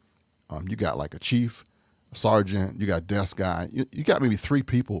town, you got like a chief, a sergeant, you got a desk guy, you got maybe three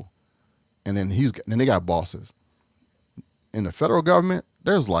people, and then they got bosses. In the federal government,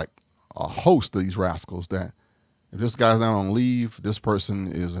 there's like a host of these rascals that if this guy's not on leave, this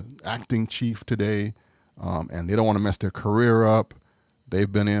person is an acting chief today, and they don't want to mess their career up. They've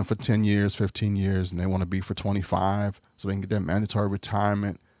been in for 10 years, 15 years, and they want to be for 25 so they can get that mandatory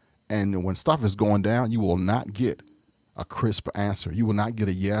retirement. And when stuff is going down, you will not get a crisp answer. You will not get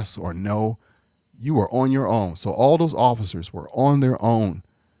a yes or no. You are on your own. So all those officers were on their own,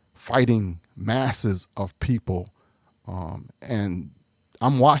 fighting masses of people. And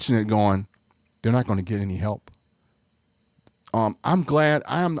I'm watching it going, they're not going to get any help. I'm glad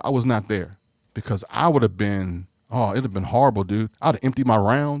I was not there, because I would have been, oh, it'd have been horrible, dude. I'd have emptied my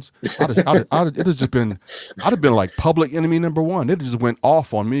rounds. It'd have just been, I'd have been like public enemy number one. It just went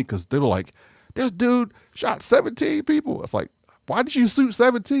off on me because they were like, this dude shot 17 people. It's like, why did you shoot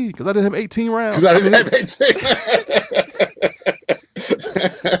 17? Because I didn't have 18 rounds. Because I didn't have 18.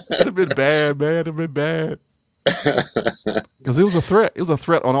 It'd have been bad, man. It'd have been bad. Because it was a threat. It was a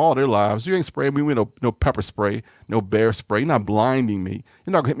threat on all their lives. You ain't spraying me with no pepper spray, no bear spray. You're not blinding me.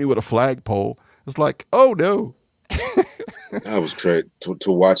 You're not gonna hit me with a flagpole. It's like, oh no. That was crazy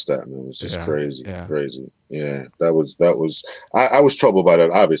to watch that, man. It was just crazy. Yeah, that was. I was troubled by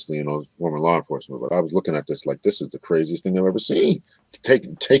that, obviously, former law enforcement, but I was looking at this like, this is the craziest thing I've ever seen.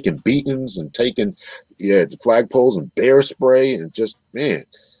 Taking beatings and taking, the flagpoles and bear spray and just, man,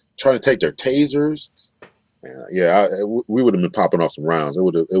 trying to take their tasers. We would have been popping off some rounds. It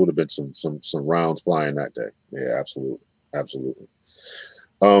would have been some rounds flying that day. Yeah, absolutely.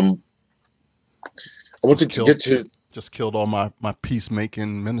 I wanted to get to. Just killed all my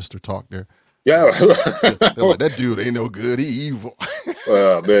peacemaking minister talk there. Yeah, they're like, that dude ain't no good. He evil.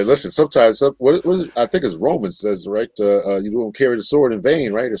 Man, listen. Sometimes what was I think it's Romans says, right? You don't carry the sword in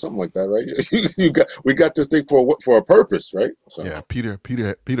vain, right, or something like that, right? we got this thing for a purpose, right? So. Yeah, Peter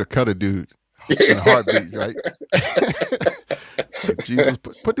cut a dude in a heartbeat, right? Like, Jesus,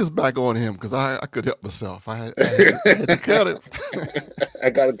 put this back on him, because I could help myself. I had to cut it. I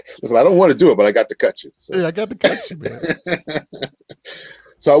got to listen. I don't want to do it, but I got to cut you. So. Yeah, I got to cut you, man.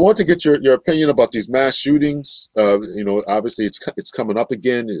 So I want to get your opinion about these mass shootings. Obviously it's coming up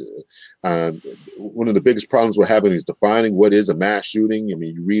again. One of the biggest problems we're having is defining what is a mass shooting. I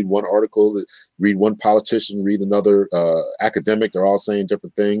mean, you read one article, read one politician, read another academic. They're all saying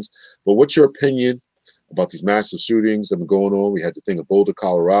different things. But what's your opinion about these massive shootings that have been going on? We had the thing in Boulder,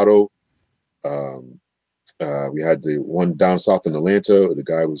 Colorado. We had the one down south in Atlanta. The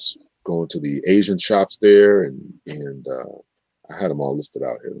guy was going to the Asian shops there, and I had them all listed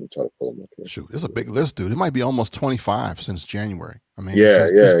out here. Let me try to pull them up here. Shoot, it's a big list, dude. It might be almost 25 since January. I mean,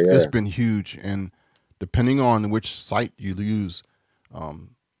 it's been huge. And depending on which site you use,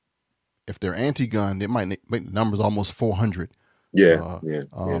 if they're anti-gun, they might make the numbers almost 400.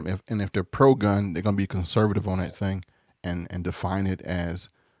 If they're pro-gun, they're going to be conservative on that thing and define it as.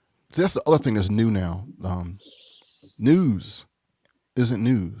 So that's the other thing that's new now. News isn't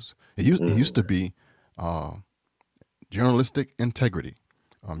news. It used to be journalistic integrity.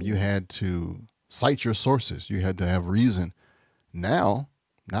 You had to cite your sources. You had to have reason. Now,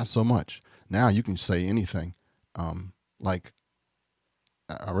 not so much. Now you can say anything, like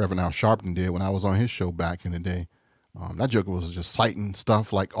Reverend Al Sharpton did when I was on his show back in the day. That joker was just citing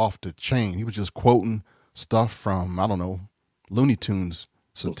stuff like off the chain. He was just quoting stuff from, I don't know, Looney Tunes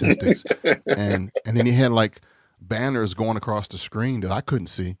statistics. and then he had like banners going across the screen that I couldn't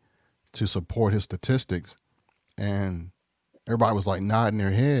see to support his statistics. And everybody was like nodding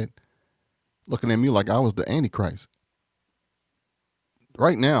their head, looking at me like I was the Antichrist.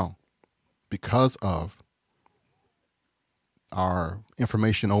 Right now, because of our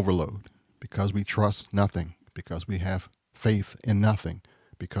information overload, because we trust nothing, because we have faith in nothing,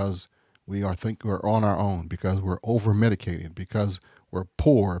 because we're on our own, because we're over medicated, because we're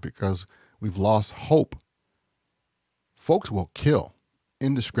poor, because we've lost hope, folks will kill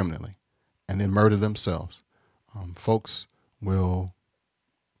indiscriminately and then murder themselves. Folks will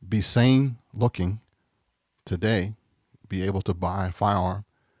be sane looking today, be able to buy a firearm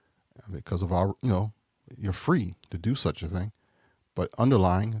because of our, you're free to do such a thing. But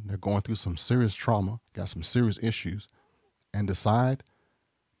underlying, they're going through some serious trauma, got some serious issues, and decide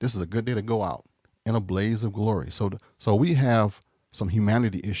this is a good day to go out in a blaze of glory. So we have some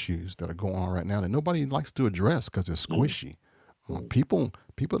humanity issues that are going on right now that nobody likes to address because they're squishy. People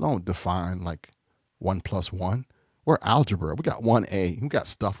don't define like 1 + 1. We're algebra. We got 1A. We got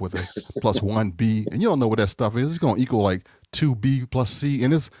stuff with us plus 1B, and you don't know what that stuff is. It's going to equal like 2B + C.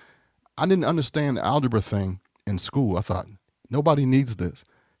 And I didn't understand the algebra thing in school. I thought nobody needs this.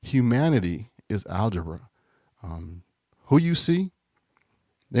 Humanity is algebra. Who you see,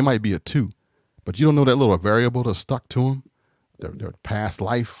 they might be a 2, but you don't know that little variable that's stuck to them. Their past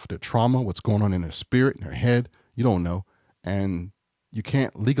life, their trauma, what's going on in their spirit, in their head. You don't know, and you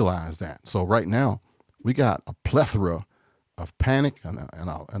can't legalize that. So right now, we got a plethora of panic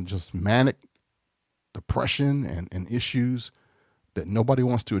and just manic depression and issues that nobody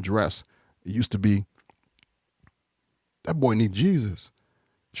wants to address. It used to be, that boy need Jesus.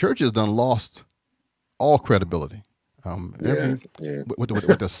 Church has done lost all credibility. With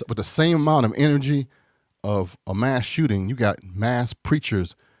the same amount of energy of a mass shooting, you got mass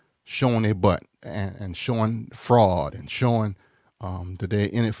preachers showing their butt and showing fraud and showing that they're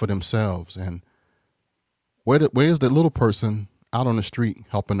in it for themselves. And where's the little person out on the street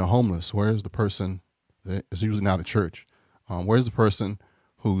helping the homeless? Where's the person that is usually not at church? Where's the person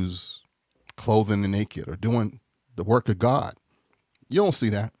who's clothing the naked or doing the work of God? You don't see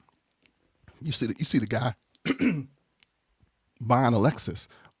that. You see the guy buying a Lexus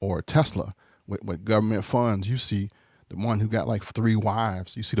or a Tesla with government funds. You see the one who got like 3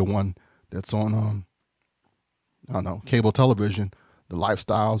 wives. You see the one that's on I don't know, cable television, the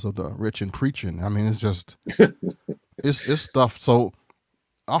lifestyles of the rich and preaching. I mean, it's just it's stuff. So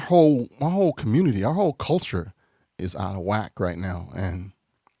our whole community, our whole culture is out of whack right now, and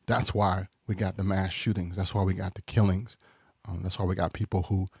that's why we got the mass shootings. That's why we got the killings. That's why we got people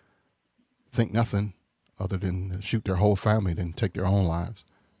who think nothing other than to shoot their whole family, then take their own lives.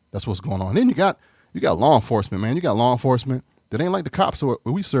 That's what's going on. Then you got law enforcement, man. You got law enforcement that ain't like the cops who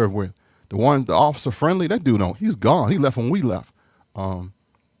we serve with. The officer friendly, that dude he's gone. He left when we left.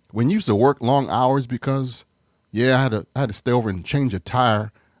 When you used to work long hours because, I had to stay over and change a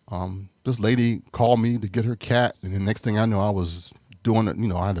tire. This lady called me to get her cat, and the next thing I know, I was doing it.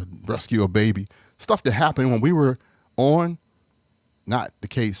 I had to rescue a baby. Stuff that happened when we were on, not the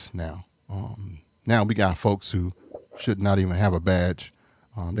case now. Now we got folks who should not even have a badge.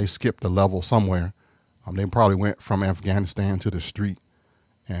 They skipped a level somewhere. They probably went from Afghanistan to the street,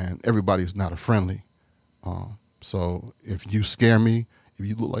 and everybody's not a friendly. So if you scare me, if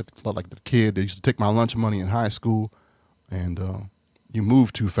you look like the kid that used to take my lunch money in high school, and you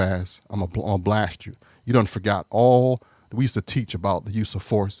move too fast, I'm gonna blast you. You done forgot all we used to teach about the use of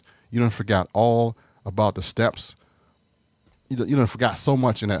force. You done forgot all about the steps. You done forgot so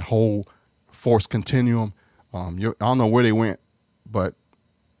much in that whole force continuum. I don't know where they went, but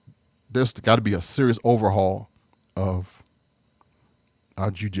there's got to be a serious overhaul of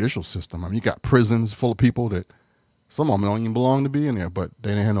our judicial system. I mean, you got prisons full of people that some of them don't even belong to be in there, but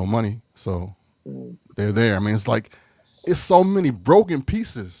they didn't have no money, so they're there. I mean, it's so many broken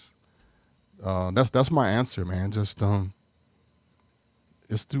pieces. That's my answer, man. Just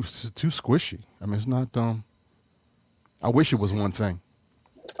it's too squishy. I mean, it's not. I wish it was one thing.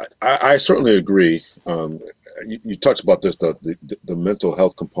 I certainly agree. You touched about this, the mental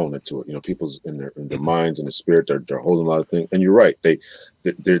health component to it. People's in their minds and their spirit, they're holding a lot of things. And you're right.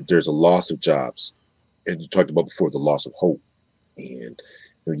 There's a loss of jobs, and you talked about before the loss of hope. And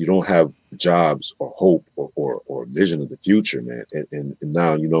you don't have jobs or hope or vision of the future, man. And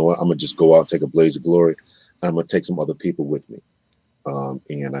now, you know what? I'm gonna just go out and take a blaze of glory. I'm gonna take some other people with me.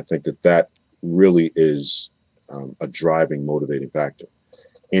 And I think that really is a driving, motivating factor.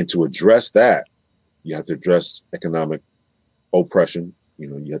 And to address that, you have to address economic oppression.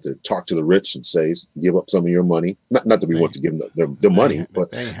 You have to talk to the rich and say, give up some of your money. Not that we want to give them the money, but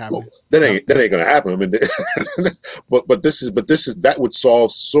that ain't going to happen. I mean, but this is that would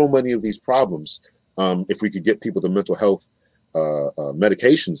solve so many of these problems if we could get people the mental health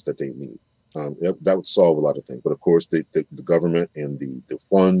medications that they need. That would solve a lot of things. But of course, the government and the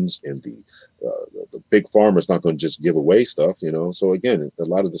funds and the big pharma is not going to just give away stuff, So again, a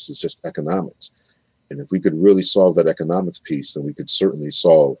lot of this is just economics. And if we could really solve that economics piece, then we could certainly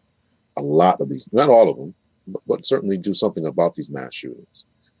solve a lot of these, not all of them, but certainly do something about these mass shootings.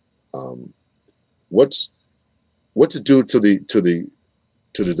 What to do to the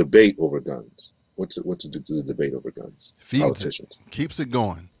debate over guns? What to do to the debate over guns? Politicians keeps it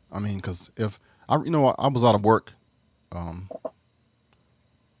going. I mean, because if I was out of work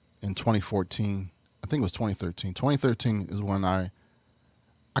in 2014. I think it was 2013. 2013 is when I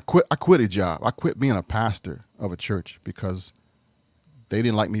quit a job. I quit being a pastor of a church because they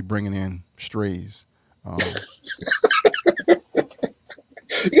didn't like me bringing in strays. You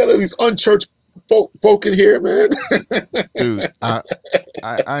got all these unchurched folk in here, man. Dude, I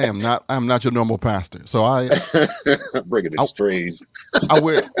am not your normal pastor. So bringing in strays. I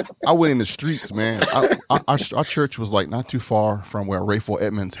went in the streets, man. Our church was like not too far from where Rayful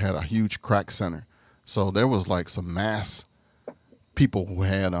Edmonds had a huge crack center. So there was like some mass people who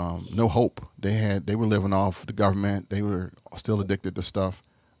had no hope. They were living off the government. They were still addicted to stuff.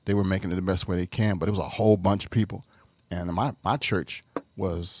 They were making it the best way they can, but it was a whole bunch of people. And my church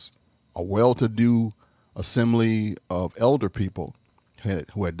was a well-to-do assembly of elder people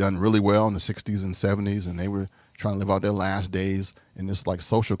who had done really well in the 60s and 70s, and they were trying to live out their last days in this like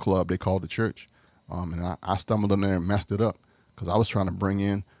social club they called the church. And I stumbled in there and messed it up because I was trying to bring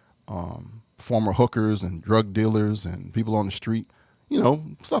in former hookers and drug dealers and people on the street,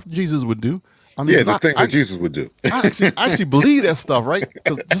 stuff Jesus would do. I mean, the things that Jesus would do. I actually believe that stuff, right?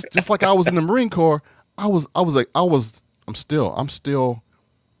 Because just like I was in the Marine Corps, I'm still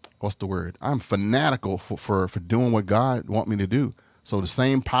what's the word? I'm fanatical for doing what God want me to do. So the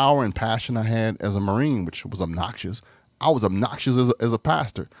same power and passion I had as a Marine, which was obnoxious, I was obnoxious as a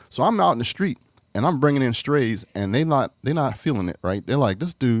pastor. So I'm out in the street and I'm bringing in strays, and they not feeling it, right? They're like,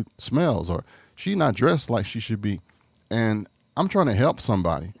 this dude smells, or she's not dressed like she should be, and I'm trying to help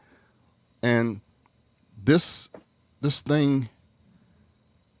somebody, and this thing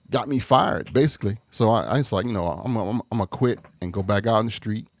got me fired basically. So I was like, I'm gonna quit and go back out in the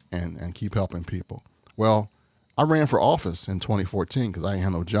street and keep helping people. Well, I ran for office in 2014 because I ain't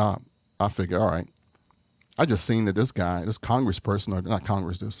had no job. I figured, all right, I just seen that this guy, this congressperson, or not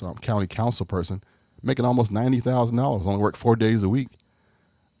Congress, this county council person, making almost $90,000, only work 4 days a week.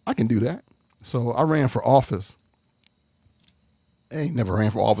 I can do that. So I ran for office. I ain't never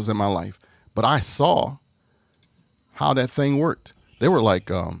ran for office in my life, but I saw how that thing worked. There were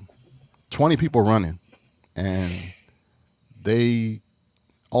like 20 people running, and they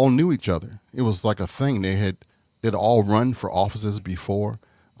all knew each other. It was like a thing. They'd all run for offices before.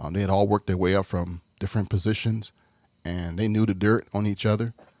 They had all worked their way up from different positions, and they knew the dirt on each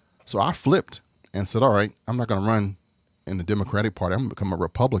other. So I flipped and said, all right, I'm not going to run in the Democratic Party. I'm going to become a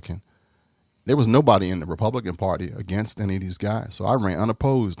Republican. There was nobody in the Republican Party against any of these guys. So I ran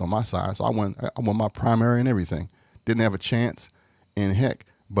unopposed on my side. So I won my primary and everything. Didn't have a chance in heck.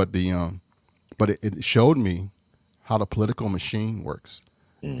 But it showed me how the political machine works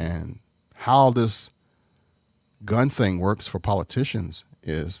and how this gun thing works for politicians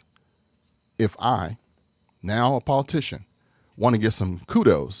is, if I, now a politician, want to get some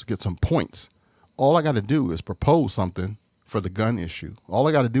kudos, get some points, all I got to do is propose something for the gun issue. All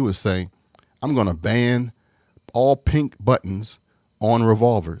I got to do is say, I'm going to ban all pink buttons on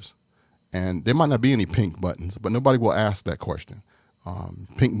revolvers. And there might not be any pink buttons, but nobody will ask that question.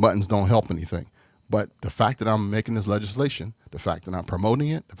 Pink buttons don't help anything. But the fact that I'm making this legislation, the fact that I'm promoting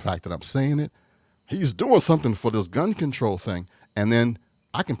it, the fact that I'm saying it, he's doing something for this gun control thing. And then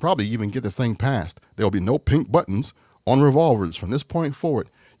I can probably even get the thing passed. There'll be no pink buttons on revolvers from this point forward.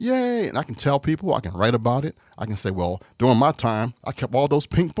 Yay. And I can tell people, I can write about it. I can say, well, during my time, I kept all those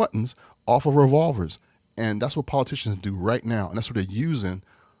pink buttons off of revolvers. And that's what politicians do right now. And that's what they're using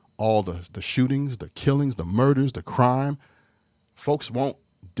all the shootings, the killings, the murders, the crime. Folks won't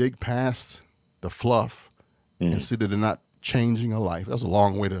dig past the fluff and see that they're not changing a life. That's a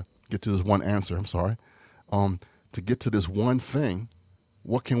long way to get to this one answer. I'm sorry. To get to this one thing,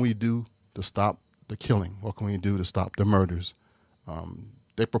 what can we do to stop the killing? What can we do to stop the murders?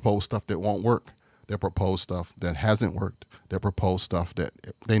 They propose stuff that won't work. They propose stuff that hasn't worked. They propose stuff that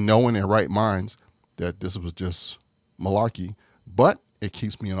they know in their right minds that this was just malarkey, but it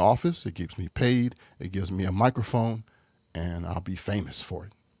keeps me in office. It keeps me paid. It gives me a microphone, and I'll be famous for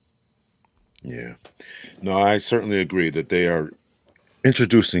it. Yeah. No, I certainly agree that they are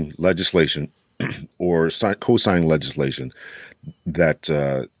introducing legislation or co-signing legislation that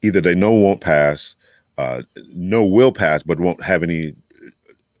either they know won't pass, know will pass, but won't have any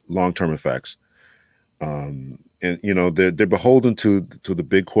long-term effects. And they're beholden to the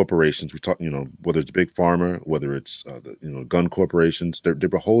big corporations. We talk, whether it's big pharma, whether it's gun corporations, they're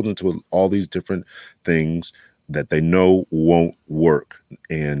beholden to all these different things that they know won't work.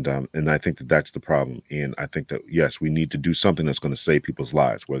 And I think that that's the problem. And I think that, yes, we need to do something that's going to save people's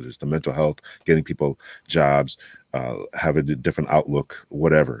lives, whether it's the mental health, getting people jobs, have a different outlook,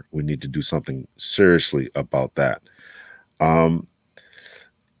 whatever. We need to do something seriously about that.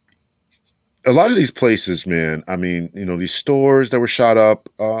 A lot of these places, man, I mean, these stores that were shot up,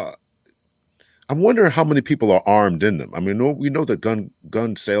 I'm wondering how many people are armed in them. I mean, we know that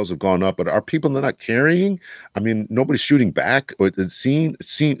gun sales have gone up, but are people not carrying? I mean, nobody's shooting back. Or it's seen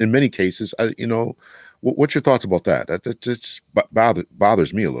in many cases. What's your thoughts about that? That just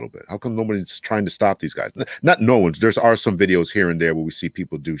bothers me a little bit. How come nobody's trying to stop these guys? Not no one's. There are some videos here and there where we see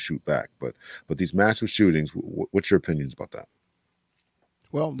people do shoot back, but these massive shootings. What's your opinions about that?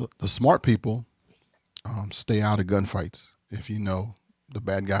 Well, the smart people stay out of gunfights. If you know the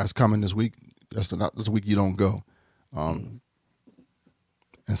bad guys coming this week, that's week you don't go. And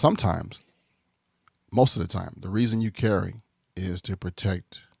sometimes, most of the time, the reason you carry is to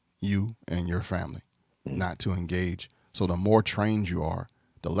protect you and your family, not to engage. So the more trained you are,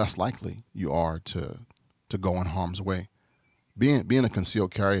 the less likely you are to go in harm's way. Being a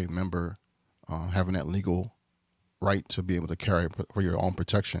concealed carry member, having that legal right to be able to carry for your own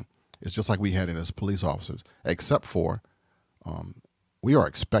protection, it's just like we had it as police officers, except for we are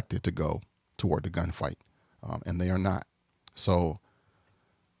expected to go toward the gunfight, and they are not. So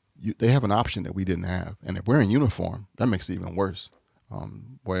they have an option that we didn't have. And if we're in uniform, that makes it even worse,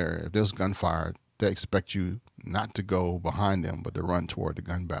 where if there's gunfire, they expect you not to go behind them, but to run toward the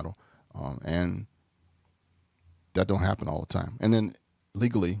gun battle, and that don't happen all the time. And then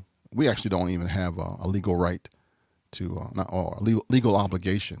legally, we actually don't even have a legal right to not or a legal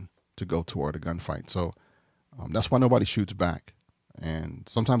obligation to go toward a gunfight. So that's why nobody shoots back. And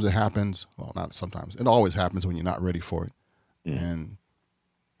sometimes it happens. Well, not sometimes. It always happens when you're not ready for it. Mm. And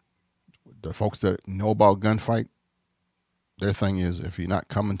the folks that know about gunfight, their thing is, if you're not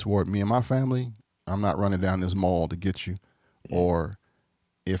coming toward me and my family, I'm not running down this mall to get you. Or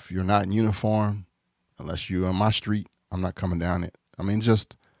if you're not in uniform, unless you're on my street, I'm not coming down it. I mean,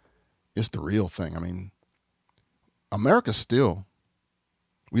 just it's the real thing. I mean, America still,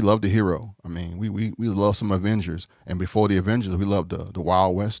 we love the hero. I mean, we love some Avengers, and before the Avengers, we loved the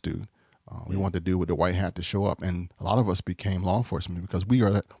Wild West dude. We wanted to do with the white hat to show up, and a lot of us became law enforcement because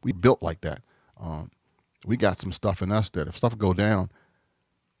we built like that. We got some stuff in us that if stuff go down,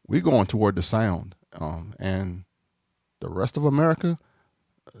 we're going toward the sound, and the rest of America,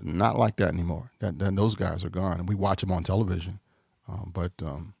 not like that anymore. That those guys are gone, and we watch them on television. But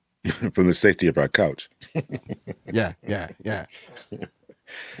From the safety of our couch. yeah.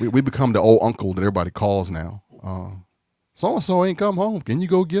 We become the old uncle that everybody calls now. So and so ain't come home. Can you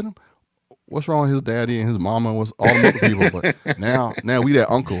go get him? What's wrong with his daddy and his mama? What's all the other people? But now we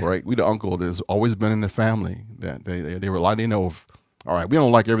that uncle, right? We the uncle that's always been in the family that they rely. They know if all right, we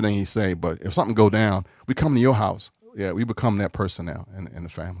don't like everything he say, but if something go down, we come to your house. Yeah, we become that person now in the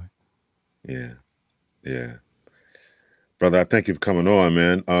family. Yeah. Brother, I thank you for coming on,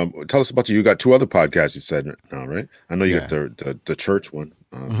 man. Tell us about you. You got 2 other podcasts, you said now, right? I know you got the church one.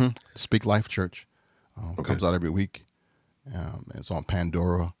 Speak Life Church comes out every week. It's on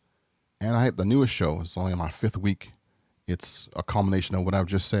Pandora. And I had the newest show. It's only in my 5th week. It's a combination of what I've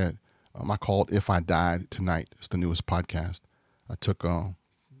just said. I called If I Died Tonight. It's the newest podcast. I took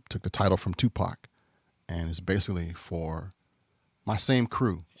the title from Tupac, and it's basically for my same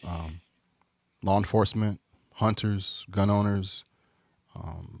crew, law enforcement, hunters, gun owners,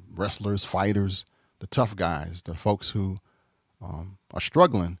 wrestlers, fighters, the tough guys, the folks who are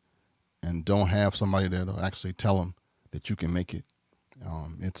struggling and don't have somebody that'll actually tell them that you can make it.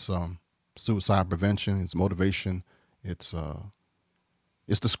 It's suicide prevention, it's motivation, it's the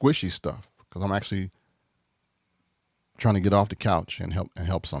squishy stuff because I'm actually trying to get off the couch and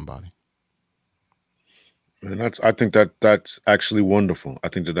help somebody. And I think that's actually wonderful. I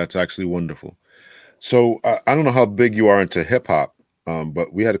think that's actually wonderful. So I don't know how big you are into hip hop,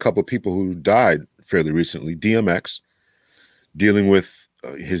 but we had a couple of people who died fairly recently. DMX, dealing with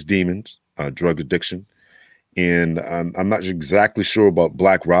his demons, drug addiction, and I'm not exactly sure about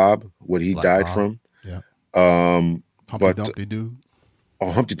Black Rob, what he died from. Yeah. Humpty Dumpty dude. Oh,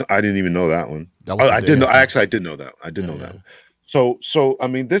 Humpty! I didn't even know that one. That was I did know. Actually, I did know that. I did know that. So I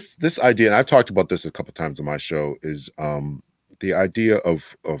mean, this idea, and I've talked about this a couple of times on my show, is the idea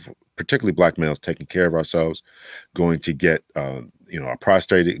of particularly Black males taking care of ourselves, going to get our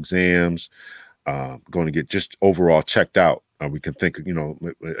prostate exams, going to get just overall checked out. We can think,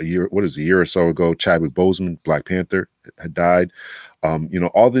 a year or so ago, Chadwick Boseman, Black Panther, had died.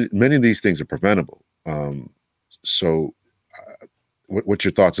 Many of these things are preventable. What's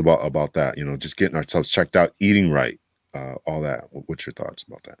your thoughts about that? Just getting ourselves checked out, eating right, all that. What's your thoughts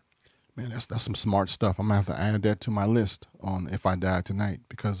about that? Man, that's some smart stuff. I'm gonna have to add that to my list on If I Die Tonight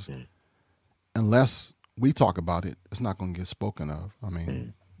because unless we talk about it, it's not gonna get spoken of. I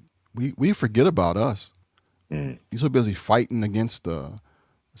mean, we forget about us. You're so busy fighting against the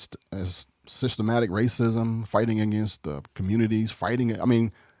systematic racism, fighting against the communities, fighting. I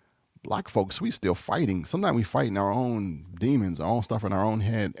mean, Black folks, we still fighting. Sometimes we fighting our own demons, our own stuff in our own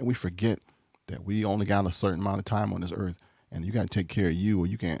head, and we forget that we only got a certain amount of time on this earth, and you got to take care of you, or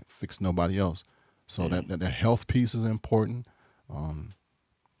you can't fix nobody else. So that health piece is important.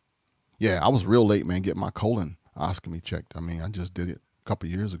 I was real late, man, getting my colonoscopy checked. I mean, I just did it a couple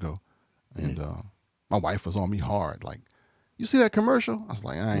of years ago, and my wife was on me hard, like, "You see that commercial?" I was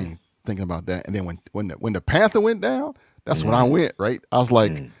like, "I ain't thinking about that." And then when the Panther went down, that's when I went right. I was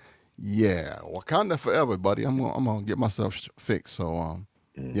like. Yeah, Wakanda forever, buddy. I'm gonna get myself fixed. So,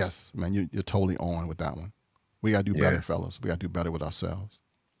 yes, man, you're totally on with that one. We gotta do better, fellas. We gotta do better with ourselves.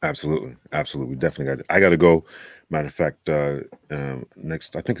 Absolutely. We definitely got. I got to go. Matter of fact,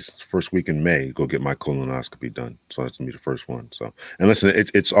 next, I think it's the first week in May. Go get my colonoscopy done. So that's gonna be the first one. So, and listen,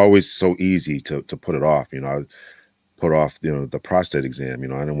 it's always so easy to put it off. I put off the prostate exam.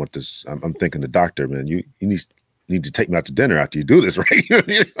 I don't want this. I'm thinking the doctor, man. You need need to take me out to dinner after you do this, right?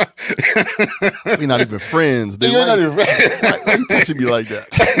 We're not even friends, dude. Why you touching me like that?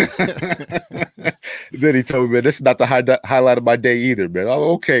 Then he told me, man, this is not the highlight of my day either, man.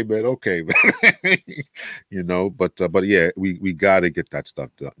 Oh, okay, man. Okay, man. But yeah, we got to get that stuff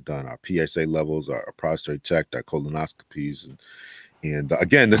done. Our PSA levels, our prostate check, our colonoscopies, and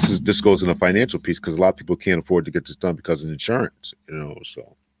again, this goes in the financial piece because a lot of people can't afford to get this done because of insurance,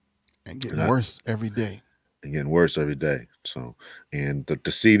 So and getting worse every day. And getting worse every day. So, and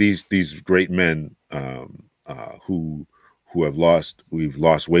to see these great men who we've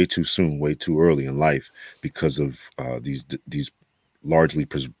lost way too soon, way too early in life because of these largely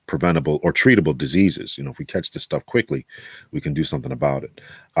preventable or treatable diseases. If we catch this stuff quickly, we can do something about it.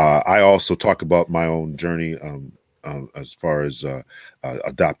 I also talk about my own journey as far as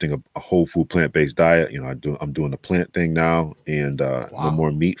adopting a whole food plant-based diet. I'm doing the plant thing now, and no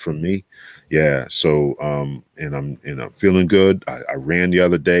more meat from me. Yeah. So and I'm feeling good. I ran the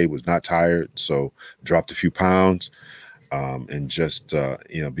other day, was not tired, so dropped a few pounds. And just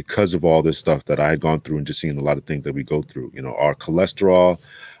because of all this stuff that I had gone through and just seeing a lot of things that we go through, our cholesterol,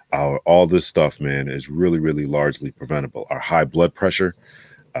 all this stuff, man, is really, really largely preventable. Our high blood pressure,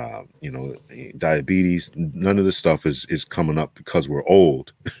 diabetes, none of this stuff is coming up because we're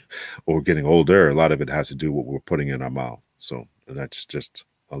old or getting older. A lot of it has to do with what we're putting in our mouth. So that's just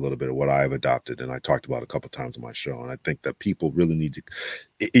a little bit of what I've adopted, and I talked about a couple of times on my show. And I think that people really need to.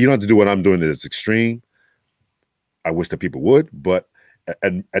 You don't have to do what I'm doing that's extreme. I wish that people would, but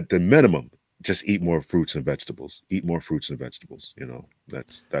at the minimum, just eat more fruits and vegetables. Eat more fruits and vegetables.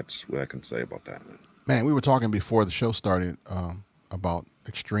 That's what I can say about that. Man, we were talking before the show started about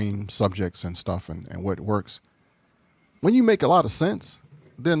extreme subjects and stuff and what works. When you make a lot of sense,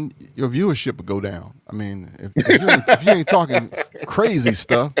 then your viewership would go down. I mean, if you ain't talking crazy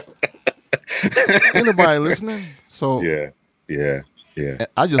stuff, ain't nobody listening. So yeah.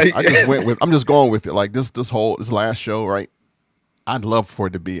 I just went with. I'm just going with it. Like this last show, right? I'd love for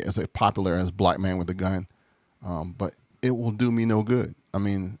it to be as popular as Black Man with a Gun, but it will do me no good. I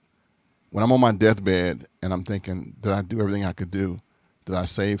mean, when I'm on my deathbed and I'm thinking, did I do everything I could do? Did I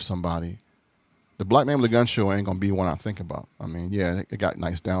save somebody? The Black Man with a Gun show ain't gonna be one I think about. I mean, yeah, it got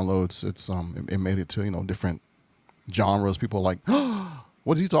nice downloads. It's it made it to different genres. People are like, oh,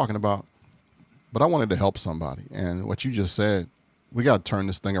 what is he talking about? But I wanted to help somebody, and what you just said, we got to turn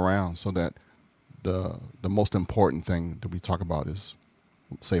this thing around so that the most important thing that we talk about is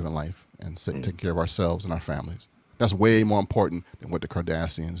saving life and taking care of ourselves and our families. That's way more important than what the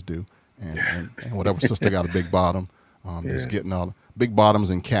Kardashians do, and whatever sister got a big bottom. Just getting all big bottoms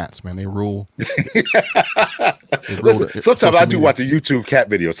and cats, man. They rule. Listen, sometimes I do watch a YouTube cat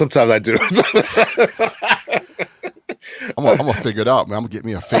video. Sometimes I do. I'm gonna figure it out, man. I'm gonna get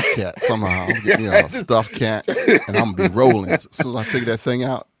me a fake cat somehow. I'm gonna get me a stuffed cat, and I'm gonna be rolling as soon as I figure that thing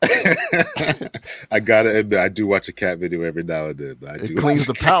out. I gotta admit, I do watch a cat video every now and then. It cleans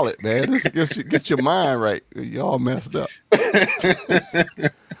the palate, man. Get your mind right. You all messed up.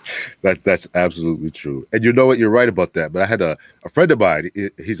 That's absolutely true. And you know what? You're right about that. But I had a friend of mine.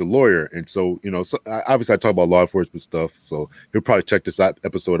 He's a lawyer, and so obviously I talk about law enforcement stuff. So he'll probably check this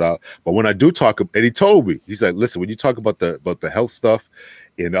episode out. But when I do talk, and he told me, he's like, "Listen, when you talk about the health stuff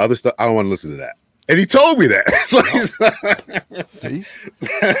and the other stuff, I don't want to listen to that." And he told me that. See?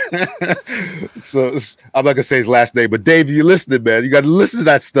 So I'm not gonna say his last name, but Dave, you listening, man? You got to listen to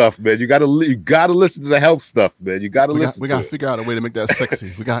that stuff, man. You got to listen to the health stuff, man. You got to listen. We got to figure out a way to make that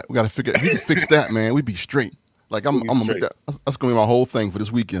sexy. We got to figure. If we can fix that, man, we'd be straight. Like I'm gonna make that. That's gonna be my whole thing for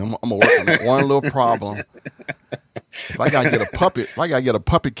this weekend. I'm gonna work on that one little problem. If I gotta get a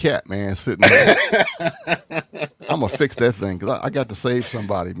puppet cat, man, sitting there, I'm gonna fix that thing because I got to save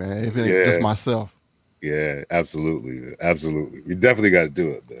somebody, man. If it ain't just myself. Yeah, absolutely. We definitely got to do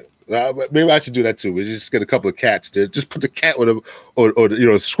it, man. Maybe I should do that too. We just get a couple of cats there. Just put the cat with them,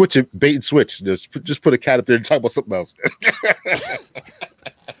 or switch it, bait and switch. Just put a cat up there and talk about something else.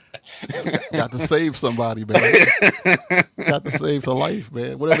 Got to save somebody, man. Got to save a life,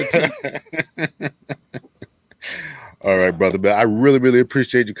 man. Whatever it takes. All right, brother, man. I really, really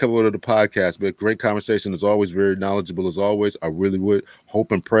appreciate you coming on the podcast, man. Great conversation as always, very knowledgeable as always. I really would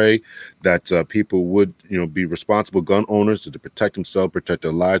hope and pray that people would, be responsible gun owners to protect themselves, protect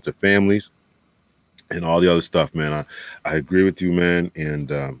their lives, their families, and all the other stuff, man. I agree with you, man.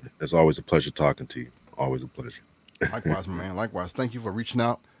 And it's always a pleasure talking to you. Always a pleasure. Likewise, my man. Likewise. Thank you for reaching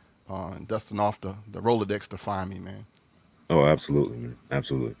out and dusting off the Rolodex to find me, man. Oh, absolutely, man.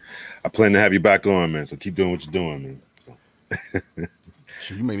 Absolutely. I plan to have you back on, man. So keep doing what you're doing, man.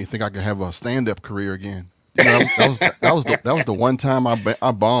 Sure, you made me think I could have a stand-up career again. You know, that was the one time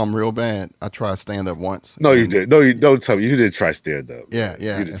I bombed real bad. I tried stand up once, No, you and did. No, you don't tell me. You did try stand up, yeah, man. You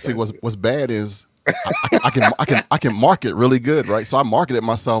yeah. did And see, try stand what's bad is I can market really good, right? So I marketed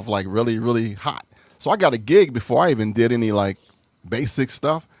myself like really really hot. So I got a gig before I even did any like basic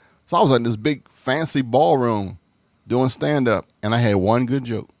stuff. So I was in this big fancy ballroom doing stand up, and I had one good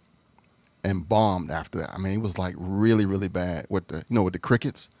joke and bombed after that. I mean, it was like really really bad with the with the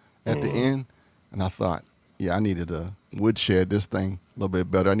crickets at the end, and I thought, yeah, I needed to woodshed this thing a little bit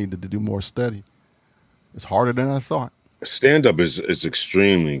better. I needed to do more study. It's harder than I thought. Stand up is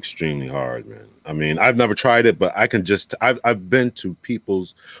extremely extremely hard, man. I mean, I've never tried it, but I can just I've been to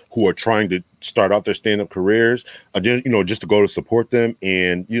people's who are trying to start out their stand up careers, just to go to support them,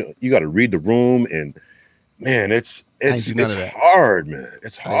 and you got to read the room, and man, it's I ain't it's do none it's of that. hard, man.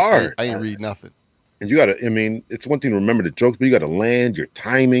 It's hard. I ain't read nothing. And you got to, I mean, it's one thing to remember the jokes, but you got to land your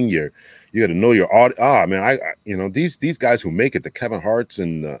timing, you got to know your audience. Ah, man, these guys who make it, the Kevin Harts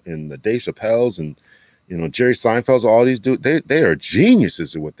and the Dave Chappelle's and Jerry Seinfeld's, all these dudes, they are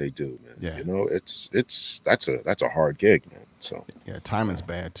geniuses at what they do, man. Yeah. That's a hard gig, man. So Yeah, timing's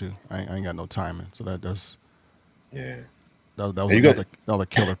bad too. I ain't got no timing, so yeah, that was and you got another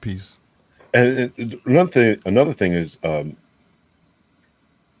killer piece. and another thing is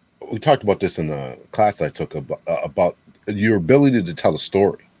we talked about this in a class I took about your ability to tell a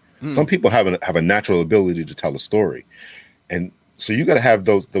story. Some people have a natural ability to tell a story, and so you got to have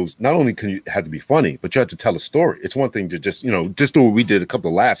those. Not only can you have to be funny, but you have to tell a story. It's one thing to just do what we did, a couple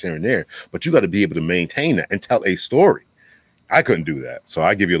of laughs here and there, but you got to be able to maintain that and tell a story. I couldn't do that, so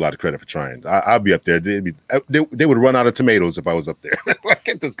I give you a lot of credit for trying. I'll be up there. They would run out of tomatoes if I was up there. Like,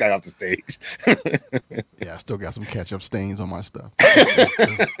 get this guy off the stage. Yeah, I still got some ketchup stains on my stuff.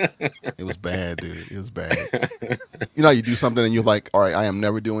 It was bad, dude. It was bad. You know, you do something and you're like, all right, I am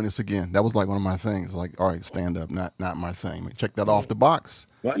never doing this again. That was like one of my things. Like, all right, stand up, not my thing. Check that off the box.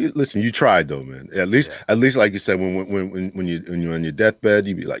 Well, listen, you tried though, man. At least, like you said, when you're on your deathbed,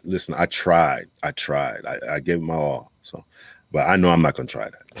 you be like, listen, I tried, I gave it my all. So, but I know I'm not gonna try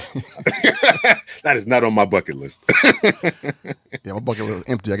that. That is not on my bucket list. Yeah, my bucket list is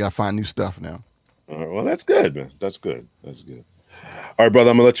empty. I gotta find new stuff now. All right, well, that's good, man. That's good. That's good. All right,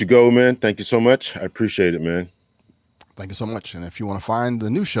 brother, I'm gonna let you go, man. Thank you so much. I appreciate it, man. Thank you so much. And if you want to find the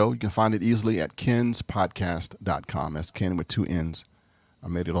new show, you can find it easily at kenspodcast.com. That's Ken with 2 N's. I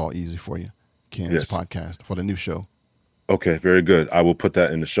made it all easy for you. Ken's Podcast for the new show. Okay, very good. I will put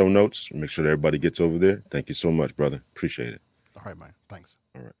that in the show notes. Make sure that everybody gets over there. Thank you so much, brother. Appreciate it. All right, man. Thanks.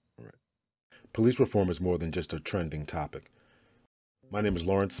 All right. Police reform is more than just a trending topic. My name is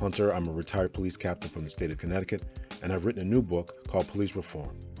Lawrence Hunter. I'm a retired police captain from the state of Connecticut, and I've written a new book called Police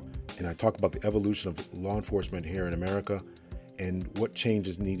Reform. And I talk about the evolution of law enforcement here in America and what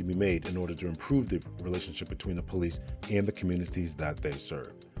changes need to be made in order to improve the relationship between the police and the communities that they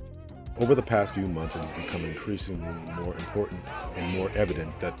serve. Over the past few months, it has become increasingly more important and more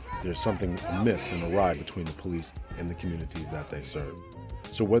evident that there's something amiss and awry between the police and the communities that they serve.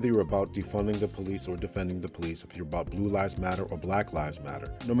 So whether you're about defunding the police or defending the police, if you're about Blue Lives Matter or Black Lives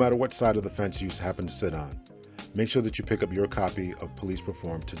Matter, no matter what side of the fence you happen to sit on, make sure that you pick up your copy of Police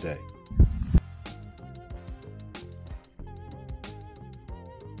Reform today.